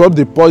person that dropped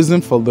the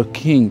poison for the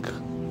king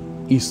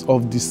is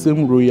of the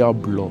same royal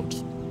blood.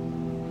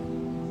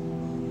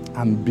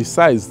 And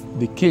besides,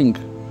 the king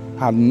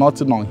had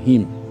nothing on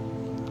him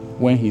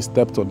when he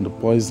stepped on the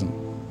poison.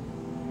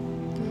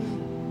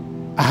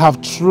 I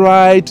have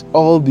tried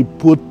all the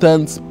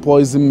potent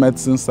poison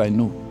medicines I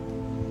know.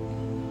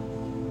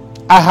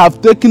 I have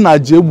taken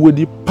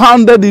Ajebwedi,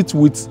 pounded it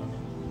with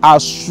a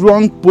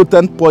strong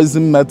potent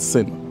poison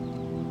medicine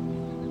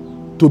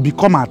to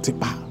become a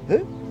tipa.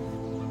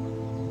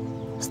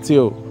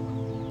 Still,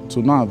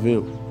 to no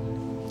avail.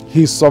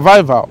 His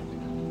survival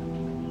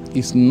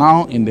is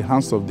now in the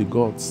hands of the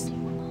gods.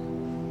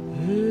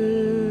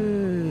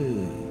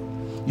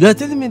 You are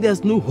telling me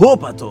there's no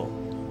hope at all?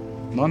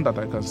 None that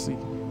I can see.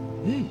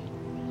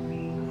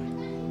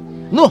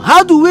 No,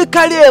 how do we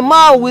carry a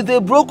man with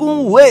a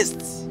broken waist?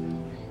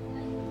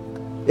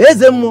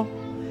 Ezemo,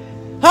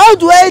 how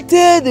do I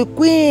tell the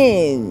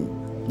queen,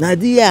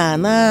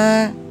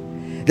 Nadiana,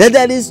 that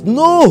there is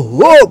no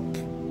hope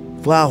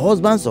for her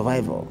husband's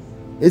survival?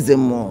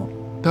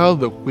 Ezemo. Tell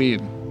the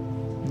queen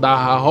that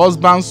her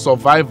husband's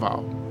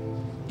survival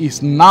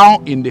is now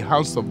in the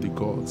hands of the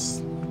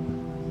gods.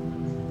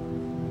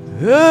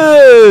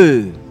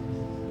 Hey!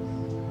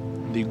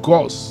 The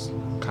gods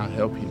can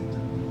help him.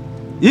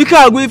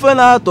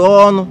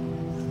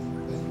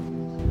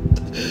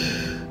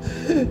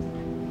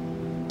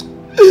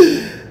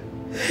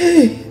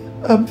 Hey,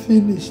 I'm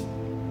finished.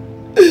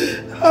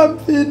 I'm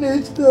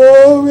finished.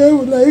 Oh, where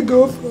will I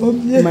go from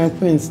here? My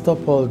queen,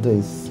 stop all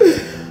this.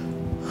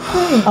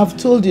 I've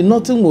told you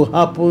nothing will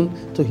happen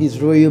to His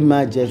Royal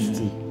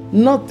Majesty.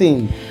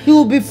 Nothing. He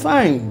will be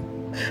fine.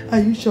 Are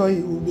you sure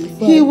he will be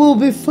fine? He will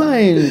be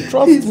fine.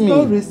 Trust me. He's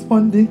not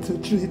responding to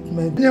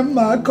treatment. Nothing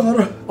will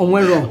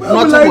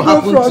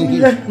happen to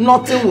him. Nothing will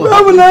happen to him.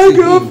 Where will I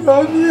go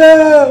from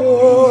here?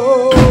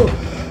 Oh.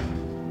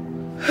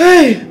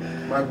 Hey!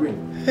 My queen.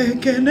 Hey,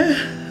 Kene.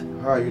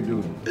 How are you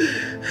doing?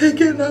 Hey,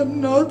 Kene, I'm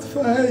not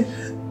fine.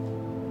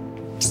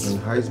 And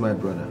how is my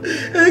brother?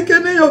 Hey,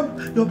 Kene,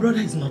 your brother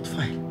is not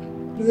fine.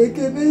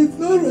 Ekene is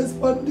not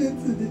responding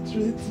to the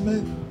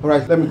treatment.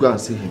 Alright, let me go and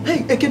see him.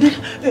 Hey,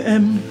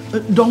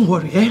 Ekene, don't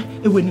worry,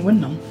 when you went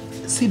now,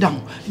 sit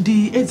down.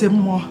 The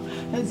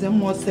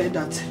Ezemo said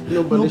that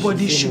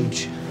nobody should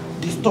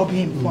disturb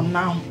him for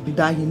now.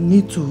 That he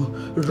need to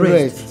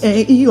rest.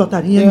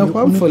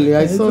 Hopefully,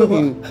 I saw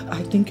him.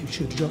 I think you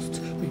should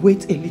just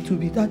wait a little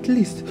bit at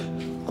least.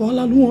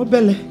 Alright.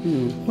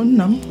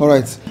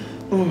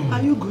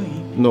 Are you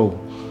going? No.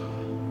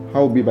 I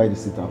will be by the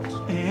sit-out.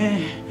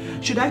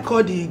 Should I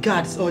call the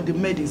guards or the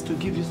medics to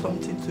give you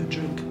something to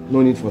drink?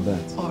 No need for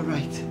that. All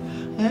right.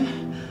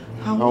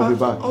 I'll be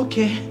back.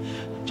 Okay.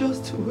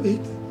 Just wait.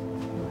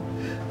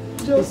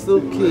 It's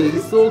okay.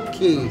 It's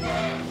okay.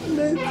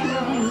 Let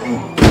him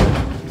wait.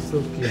 It's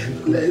okay.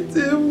 Let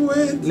him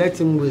wait. Let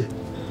him wait.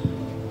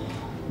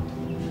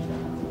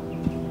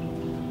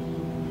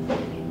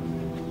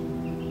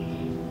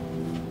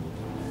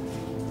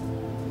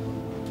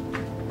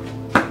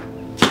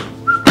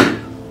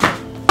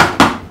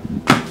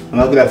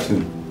 Mama, good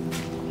afternoon.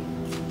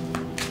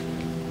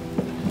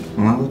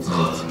 Mama, what is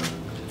it?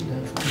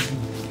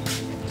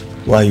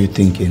 What are you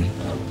thinking?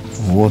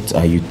 What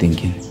are you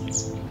thinking?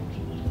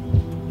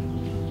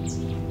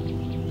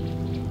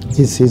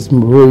 It's His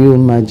Royal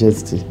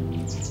Majesty.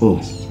 Oh,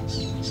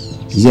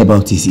 is it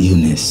about his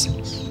illness?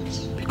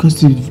 Because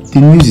the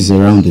news is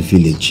around the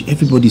village.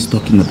 Everybody's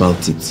talking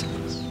about it.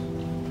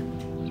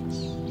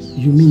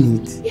 You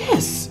mean it?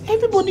 Yes,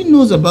 everybody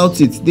knows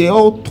about it. They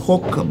all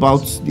talk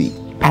about the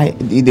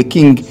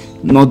king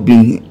not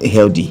being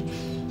healthy.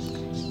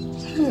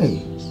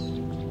 Hey.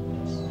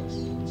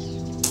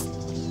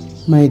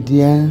 My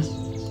dear,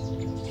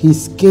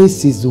 his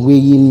case is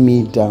weighing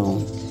me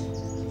down.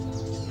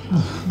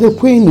 The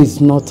queen is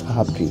not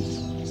happy.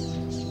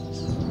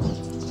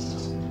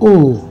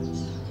 Oh,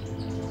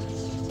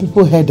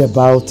 people heard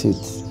about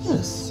it.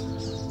 Yes.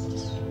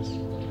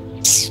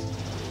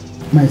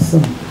 My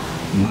son,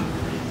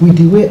 With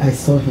the way I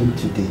saw him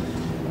today,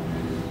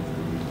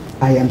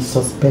 I am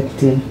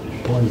suspecting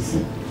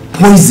poison.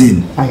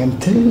 Poison? I am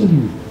telling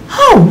you.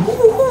 How?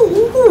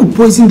 Who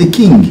poisoned the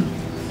king?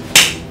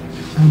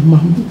 Mama,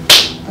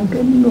 I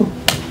don't know.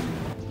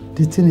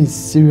 The thing is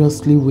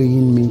seriously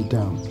weighing me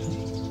down.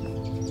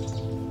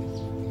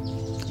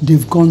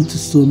 They've gone to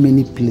so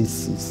many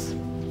places.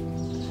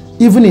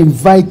 Even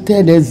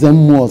invited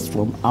SMOs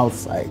from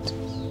outside.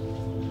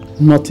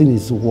 Nothing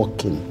is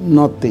working.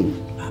 Nothing.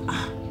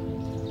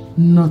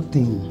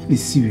 Nothing. Be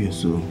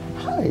serious, oh.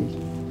 I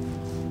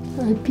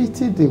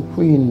pity the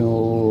queen,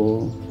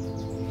 oh.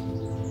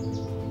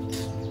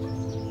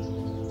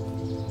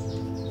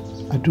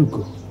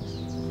 Adugo.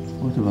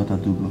 What about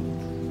Adugo?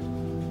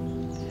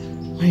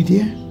 My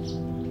dear,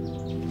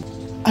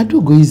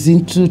 Adugo is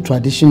into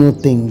traditional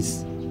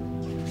things.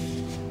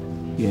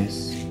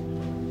 Yes.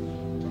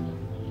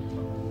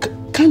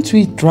 Can't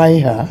we try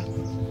her?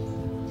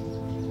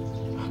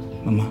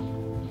 Mama,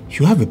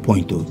 you have a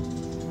point though.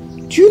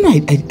 Do you know I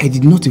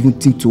did not even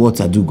think towards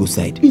Adugo's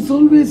side. It's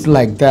always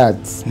like that.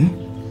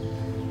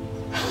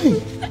 Hi.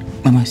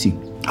 Mama, see,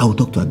 I will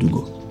talk to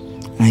Adugo.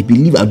 And I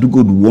believe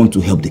Adugo would want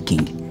to help the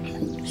king.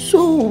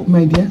 So,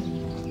 my dear,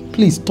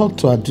 please talk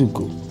to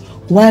Adugo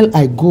while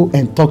I go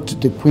and talk to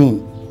the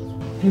queen.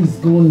 Please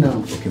go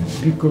now. Okay,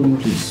 Mama.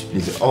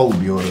 Please, all will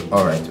be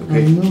all right,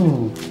 okay? I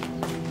know.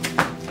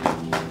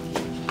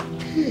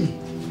 Hey.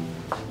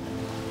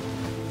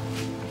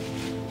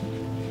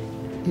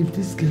 If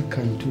this girl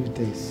can do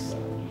this,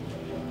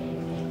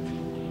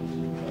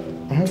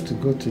 I have to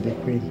go to the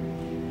queen.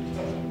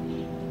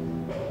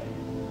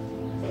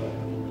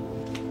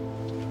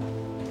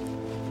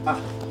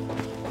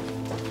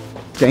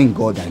 Thank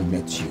God I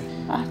met you.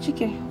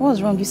 Chike,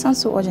 what's wrong? You sound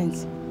so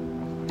urgent.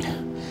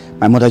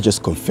 My mother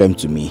just confirmed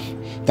to me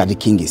that the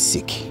king is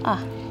sick.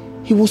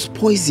 He was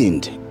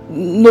poisoned.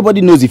 Nobody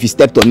knows if he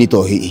stepped on it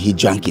or he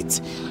drank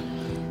it.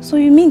 So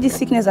you mean this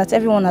sickness that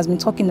everyone has been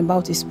talking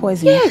about is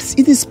poison? Yes,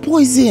 it is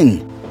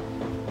poison.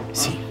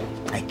 See,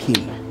 I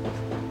came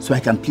so I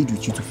can plead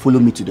with you to follow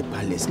me to the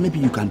palace. Maybe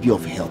you can be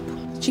of help.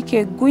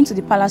 Chike, going to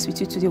the palace with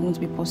you today won't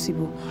be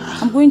possible.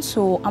 I'm going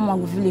to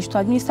Amagu village to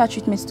administer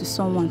treatments to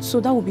someone, so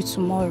that will be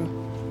tomorrow.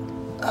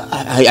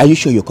 Are you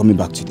sure you're coming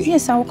back today?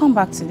 Yes, I will come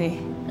back today.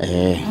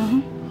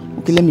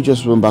 Okay, let me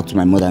just run back to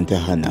my mother and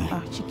tell her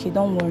now. Chike,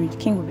 don't worry. The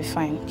king will be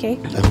fine, okay?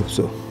 I hope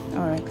so.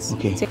 Alright.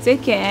 Okay.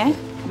 Take care.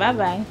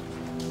 Bye-bye.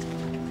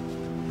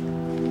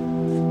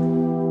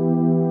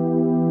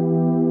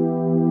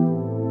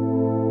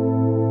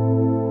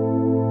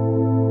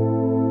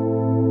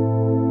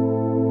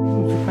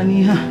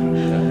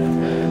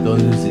 Don't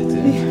lose it.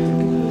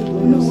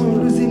 No,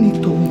 I'm losing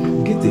it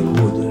all. Get a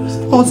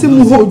hold. Oh, see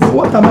me hold.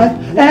 What am I?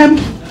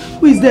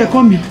 Who is there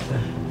coming?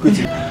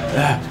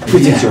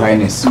 Greetings, Your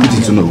Highness.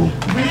 Greetings to know.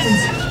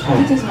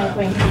 Greetings, my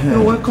friend.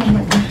 You're welcome,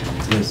 my friend.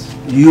 Yes.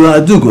 You are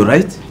Adugo,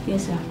 right?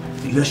 Yes, sir.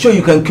 You're sure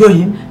you can cure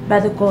him? By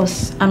the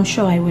gods, I'm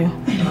sure I will.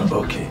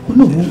 Okay.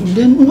 No,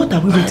 then what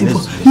are we waiting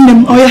for?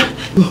 Oh, yeah.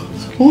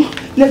 Oh,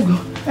 let's go.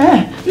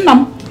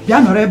 Nam, you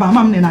are not able to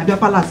go to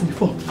palace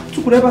before.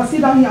 To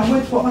sit down here and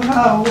wait for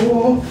her.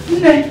 Oh,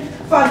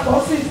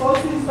 fast,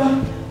 sister.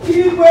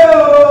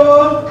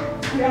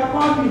 We are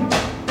coming.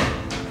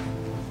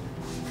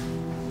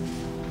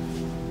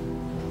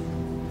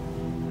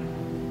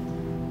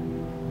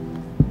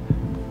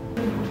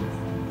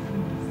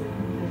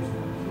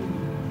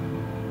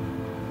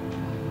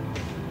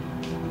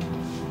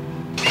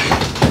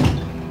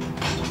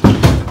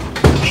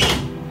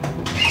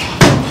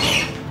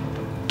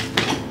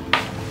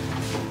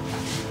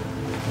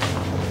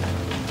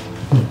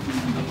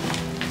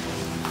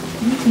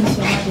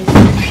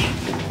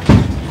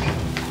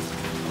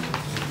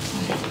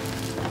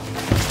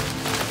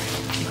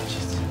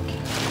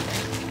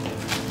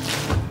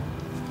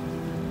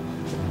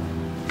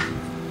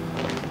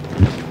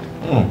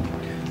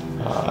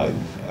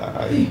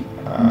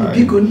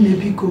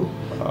 Nebiko,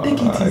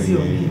 take it easy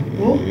on him.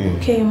 Oh?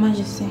 Okay, Your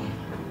Majesty.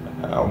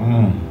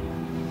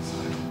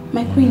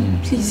 My queen,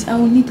 please, I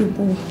will need a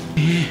bowl.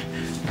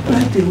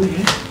 Right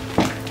away.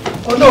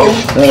 Oh no!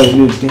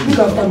 Look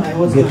after my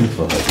husband. Get it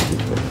for her.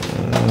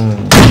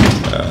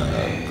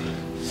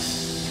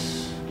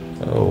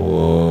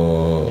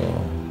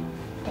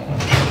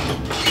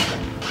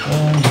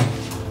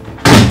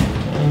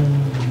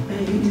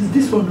 Is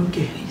this one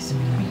okay? Please, my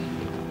queen.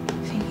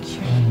 Thank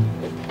you.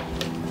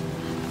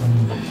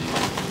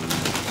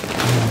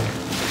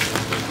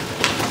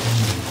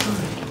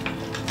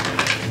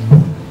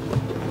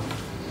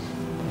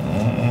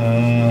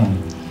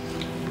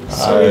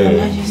 Sorry, Your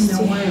Majesty.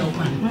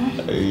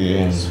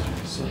 Yes.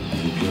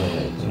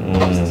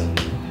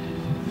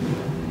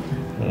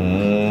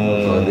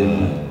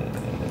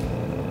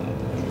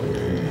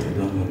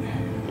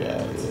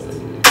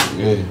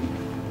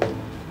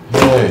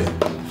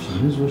 She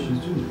knows what she's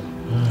doing.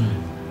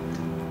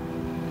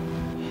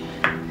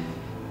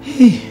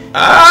 Hey,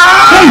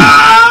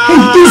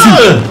 easy.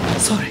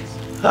 Sorry.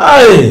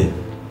 Hi.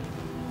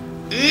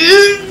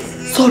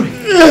 Sorry.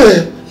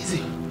 Easy.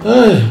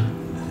 Hi.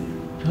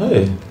 Hi.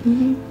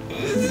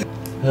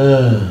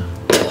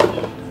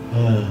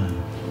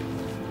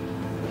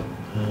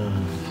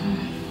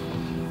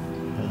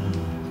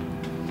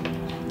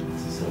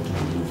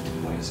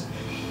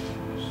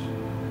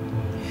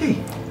 Hey.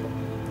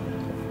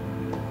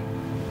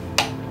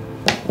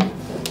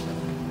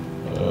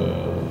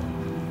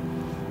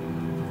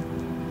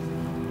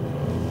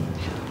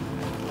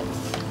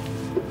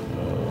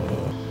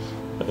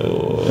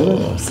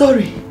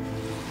 Sorry.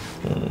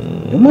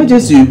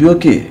 Emergency, you'll be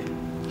okay.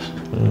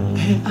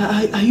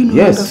 Are you no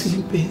longer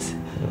feeling pains?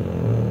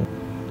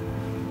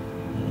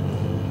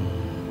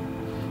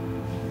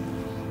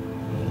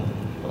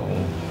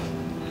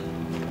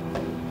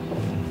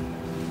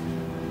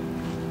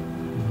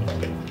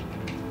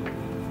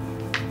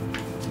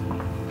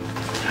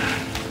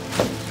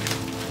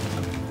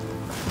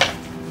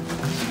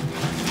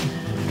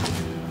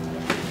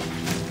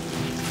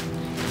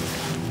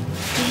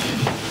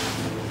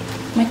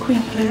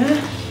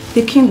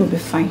 The king will be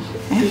fine.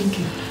 Thank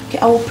you. Okay,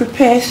 I will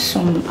prepare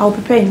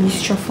a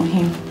mixture for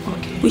him,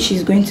 which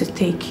is going to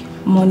take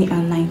morning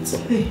and night.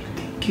 Hey,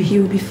 thank you. He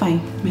will be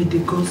fine. May the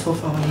gods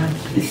of our land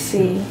bless.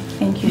 Say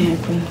thank you, my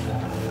queen.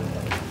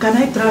 Can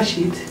I trash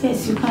it?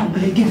 Yes, you can.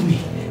 Give me.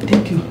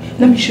 Thank you.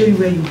 Let me show you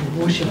where you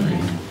will wash your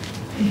hand.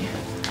 Hey.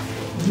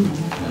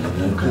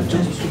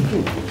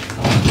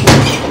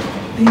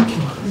 Thank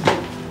you.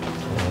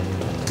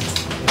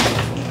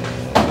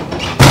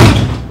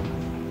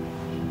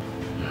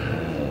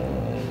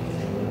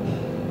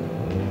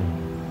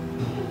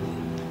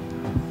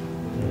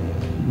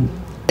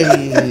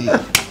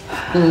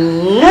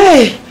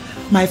 Hey,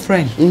 my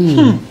friend.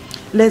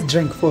 Let's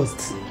drink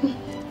first.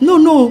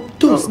 No,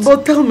 toast.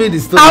 But tell me the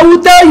story. I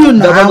will tell you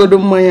now.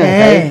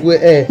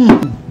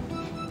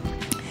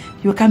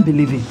 You can't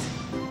believe it.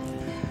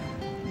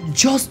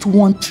 Just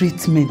one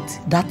treatment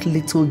that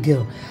little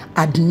girl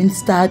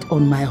administered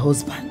on my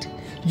husband.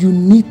 You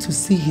need to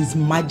see His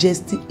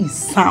Majesty is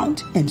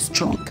sound and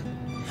strong.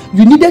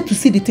 You needed to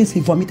see the things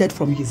he vomited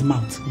from his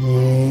mouth.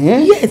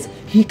 Yes,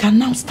 he can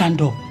now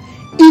stand up,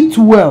 eat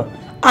well,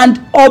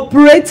 and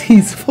operate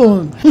his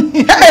phone.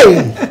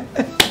 Hey!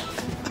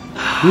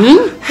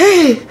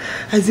 Hey!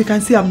 As you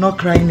can see, I'm not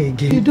crying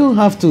again. You don't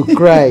have to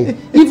cry.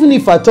 Even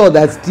if at all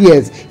that's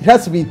tears, it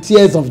has to be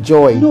tears of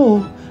joy.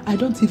 No, I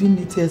don't even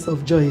need tears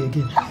of joy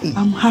again.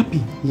 I'm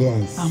happy.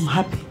 Yes. I'm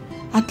happy.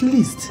 At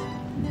least,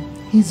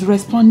 he's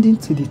responding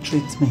to the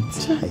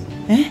treatment.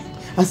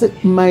 I said,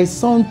 my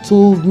son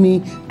told me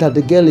that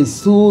the girl is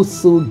so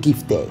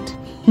gifted.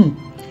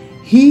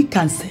 He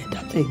can say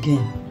that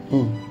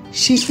again.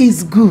 She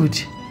is good.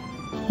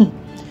 You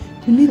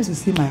need to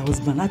see my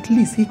husband. At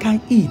least he can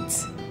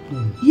eat.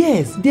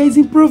 Yes, there is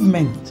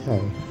improvement.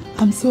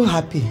 I'm so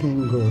happy.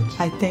 Thank God.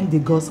 I thank the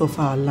gods of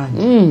our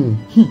land.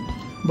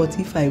 But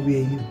if I were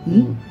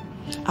you,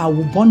 I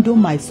will bundle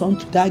my son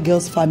to that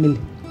girl's family.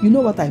 You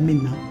know what I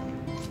mean now?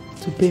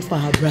 To pay for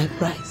her bride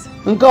price.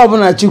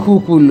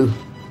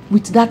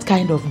 With that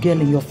kind of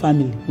girl in your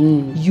family,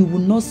 you will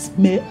not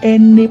smell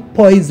any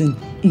poison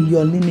in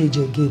your lineage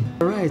again.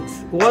 Right.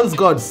 Once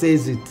God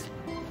says it.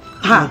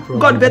 No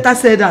God better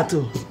say that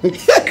too.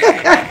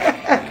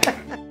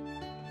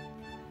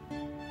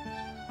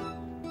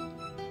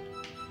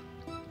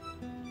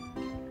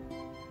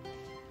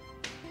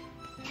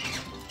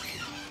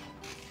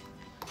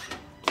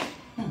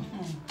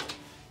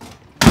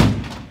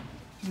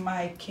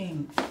 My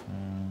king.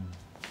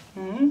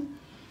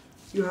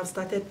 You have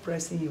started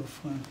pressing your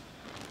phone.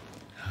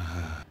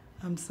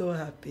 I'm so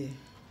happy.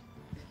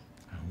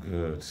 I'm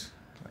good.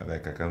 I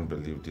can't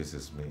believe this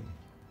is me.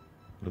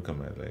 Look at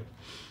my leg.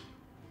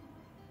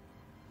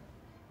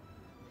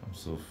 I'm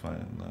so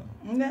fine now.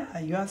 Yeah,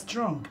 you are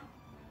strong.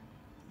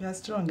 You are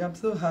strong. I'm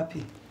so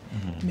happy.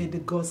 May the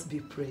gods be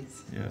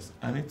praised. Yes,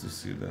 I need to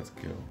see that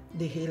girl.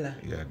 The healer.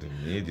 Yeah, the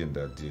maiden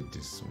that did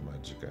this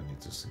magic. I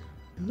need to see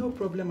her. No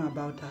problem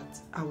about that.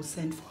 I will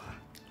send for her.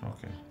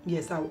 Okay.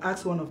 Yes, I will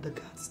ask one of the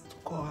guards to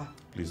call her.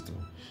 Please do.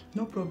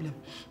 No problem.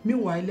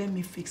 Meanwhile, let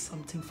me fix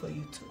something for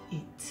you to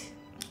eat.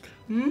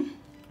 Okay.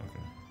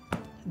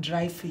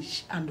 Dry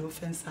fish and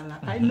ofen salad.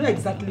 I know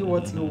exactly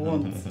what you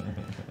want.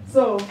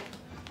 So,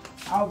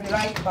 I'll be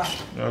right back.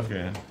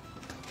 Okay.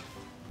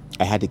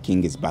 I heard the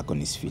king is back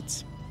on his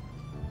feet.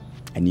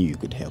 I knew you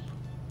could help.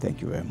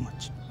 Thank you very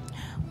much.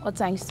 All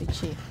thanks to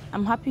Chief.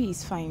 I'm happy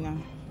he's fine now.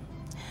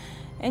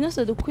 And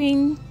also the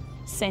queen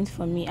sent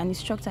for me and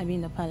instructed me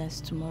in the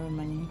palace tomorrow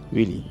morning.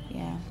 Really?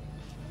 Yeah.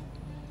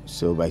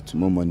 So by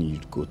tomorrow morning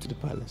you'd go to the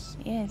palace?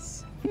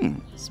 Yes.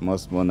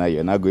 Small now,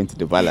 you're not going to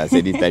the palace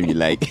anytime you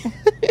like.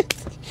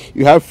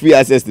 You have free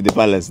access to the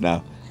palace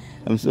now.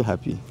 I'm so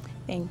happy.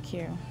 Thank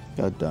you.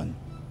 You're done.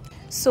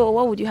 So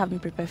what would you have me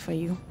prepare for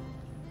you?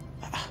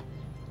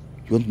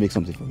 You want to make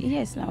something for me?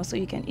 Yes, now so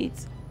you can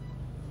eat.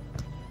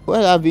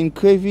 Well, I've been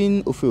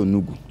craving ofe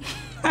onugu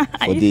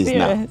for days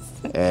now.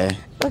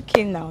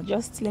 Okay, now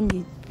just let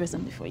me prepare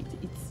some before you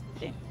eat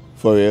them.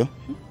 For real?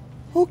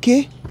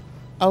 Okay,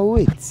 I'll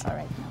wait. All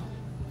right, now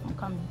I'm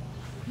coming.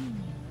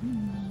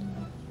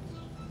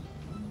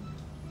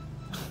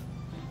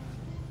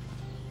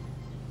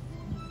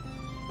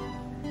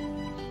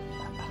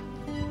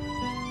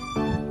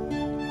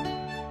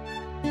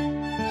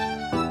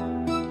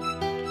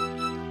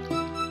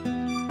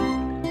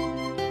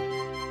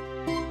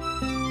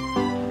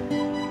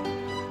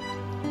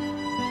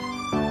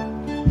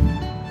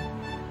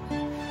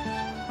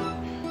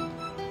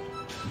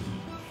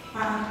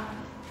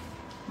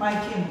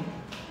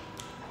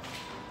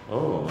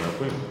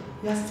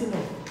 You are still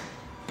up.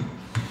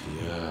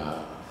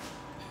 Yeah.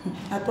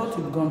 I thought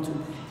you'd gone to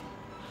bed.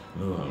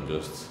 No, I'm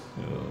just,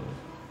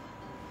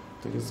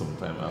 taking some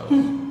time out.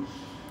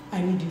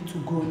 I need you to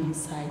go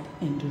inside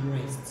and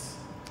rest.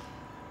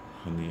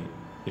 Honey,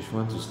 if you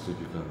want to sleep,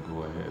 you can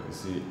go ahead. You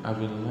see, I've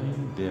been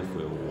lying there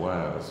for a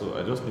while, so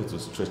I just need to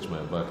stretch my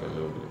back a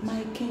little bit.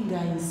 My king,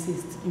 I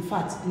insist. In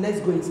fact, let's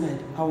go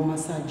inside. I will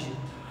massage you.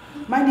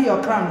 Mind you,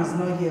 your crown is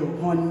not here.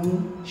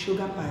 Honey,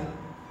 sugar pie.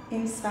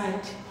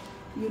 Inside,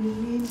 you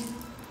need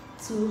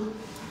to...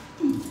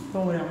 Don't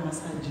worry, I'll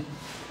massage you.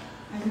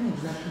 I know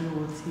exactly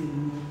what you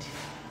need.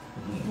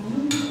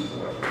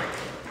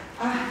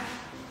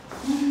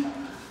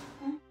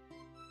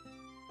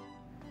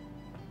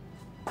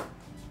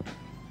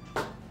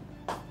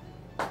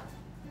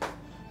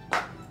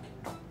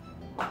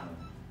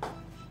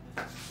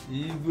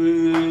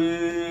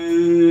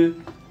 Igwe.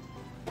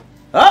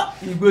 Ah,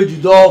 Igwe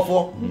jide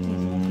ọfọ.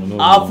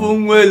 Afọ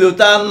nwe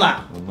lota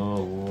nna.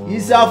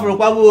 Isi afro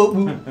kwabo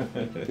okpu.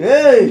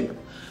 Hey.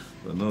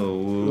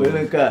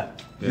 Wele nka.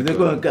 Jide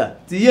ko nka.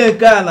 Tinye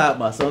nka na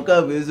akpa, so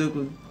nka bụ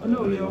eziokwu.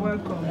 No, you're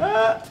welcome.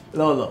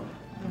 Lolo.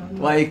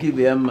 Why keep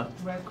be mma?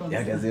 Welcome.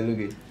 Ya gazelu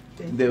gị.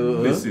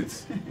 Please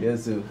sit.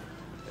 Yes, sir.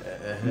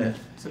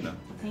 Sit down.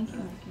 Thank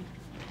you.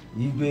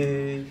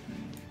 Igwe.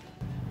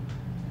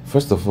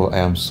 First of all, I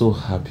am so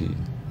happy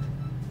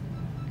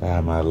I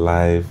am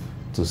alive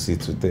to see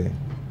today.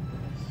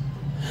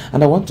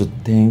 And I want to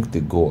thank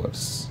the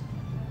gods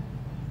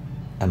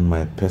and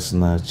my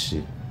personal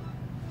chief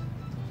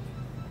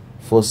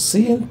for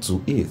seeing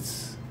to it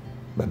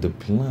that the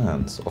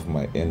plans of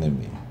my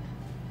enemy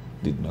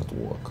did not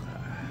work.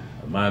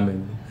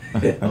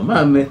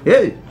 Mama,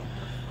 hey!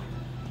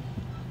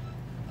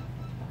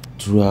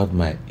 Throughout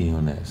my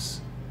illness,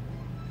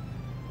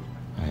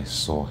 I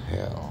saw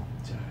hell.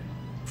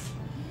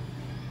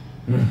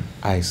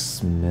 I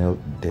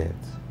smelled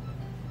death.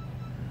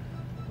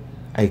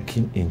 I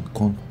came in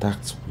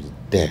contact with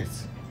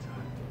death.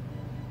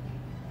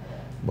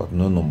 But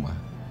no ma.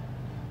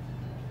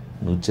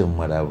 No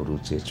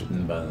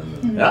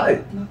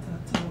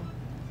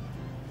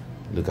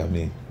Look at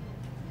me.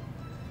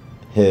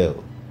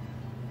 Hell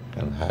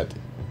and hardy.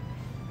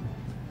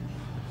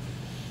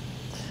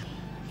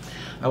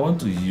 I want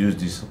to use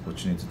this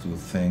opportunity to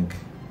thank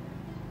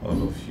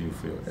all of you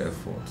for your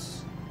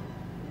efforts.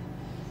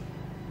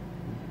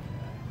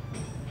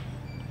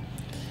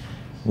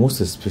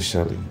 Most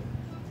especially,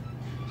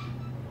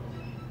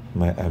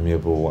 my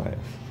amiable wife.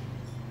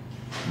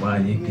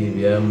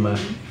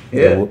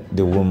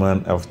 The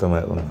woman after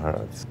my own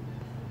heart,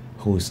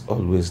 who is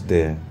always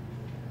there,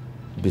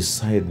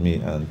 beside me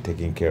and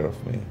taking care of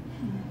me.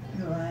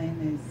 Your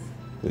Highness.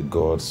 The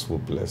gods will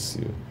bless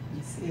you.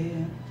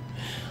 Yeah.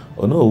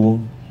 Oh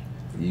no,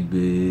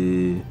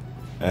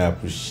 I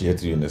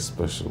appreciate you in a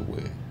special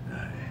way.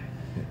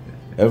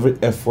 Every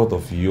effort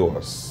of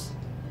yours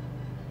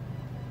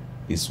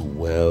is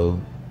well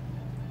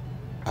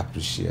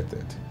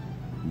appreciated.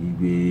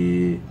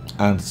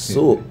 And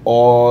so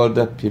all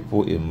the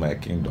people in my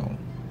kingdom,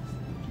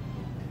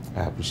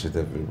 I appreciate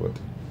everybody.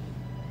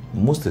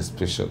 Most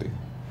especially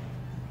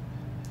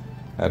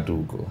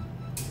Adugo.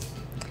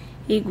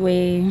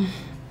 Igwe.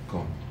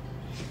 Come.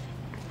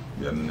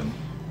 Your name.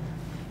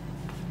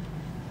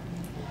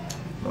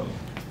 No.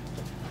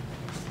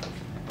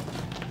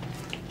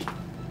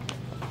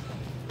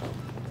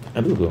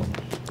 Adugo.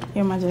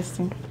 Your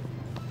Majesty.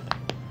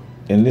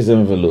 In this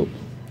envelope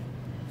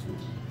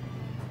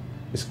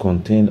is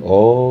contained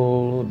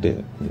all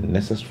the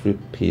necessary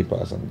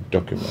papers and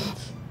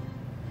documents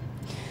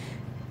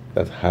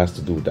that has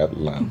to do with that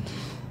land.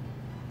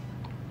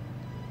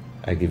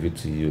 I give it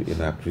to you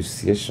in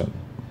appreciation.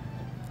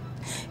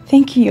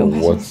 Thank you, Your for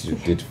what Majesty. you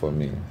did for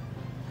me,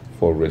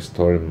 for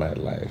restoring my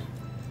life,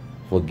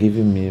 for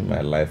giving me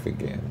my life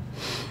again.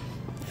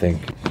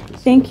 Thank you.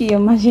 Thank you, Your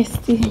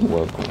Majesty. You're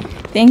welcome.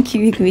 Thank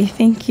you, Igwe.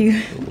 Thank you.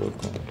 You're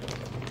welcome.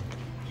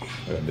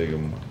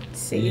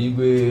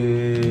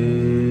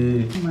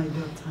 Igwe. My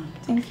daughter.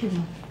 Thank you.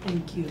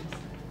 Thank you.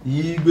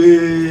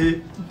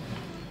 Igwe.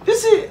 You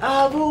see,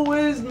 I've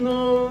always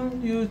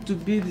known you to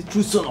be the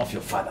true son of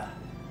your father.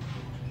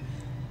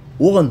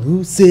 One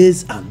who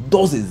says and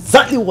does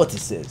exactly what he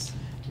says.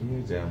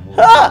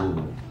 Ha!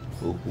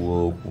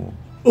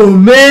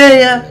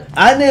 Omeya,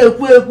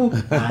 ane-ekwu-ekwu,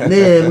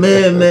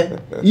 ane-eme-eme.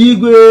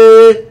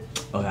 Igwe.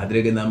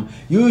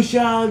 You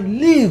shall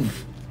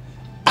live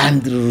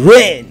and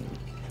reign,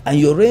 and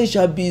your reign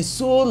shall be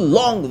so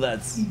long that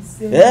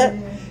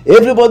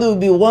everybody will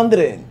be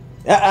wondering,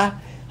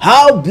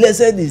 how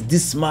blessed is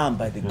this man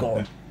by the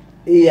God?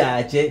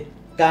 Iyache,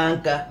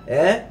 kanka,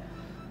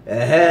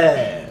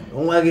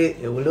 Umwage,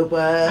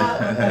 Ewolopa,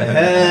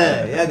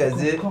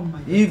 Yagaze,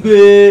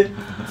 Igwe.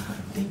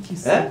 Thank you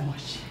so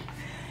much.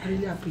 I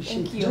really appreciate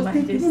it. Thank you,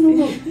 Majesty.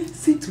 No.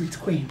 Sit with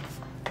Queen.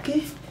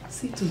 Okay?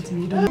 Sit with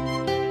me.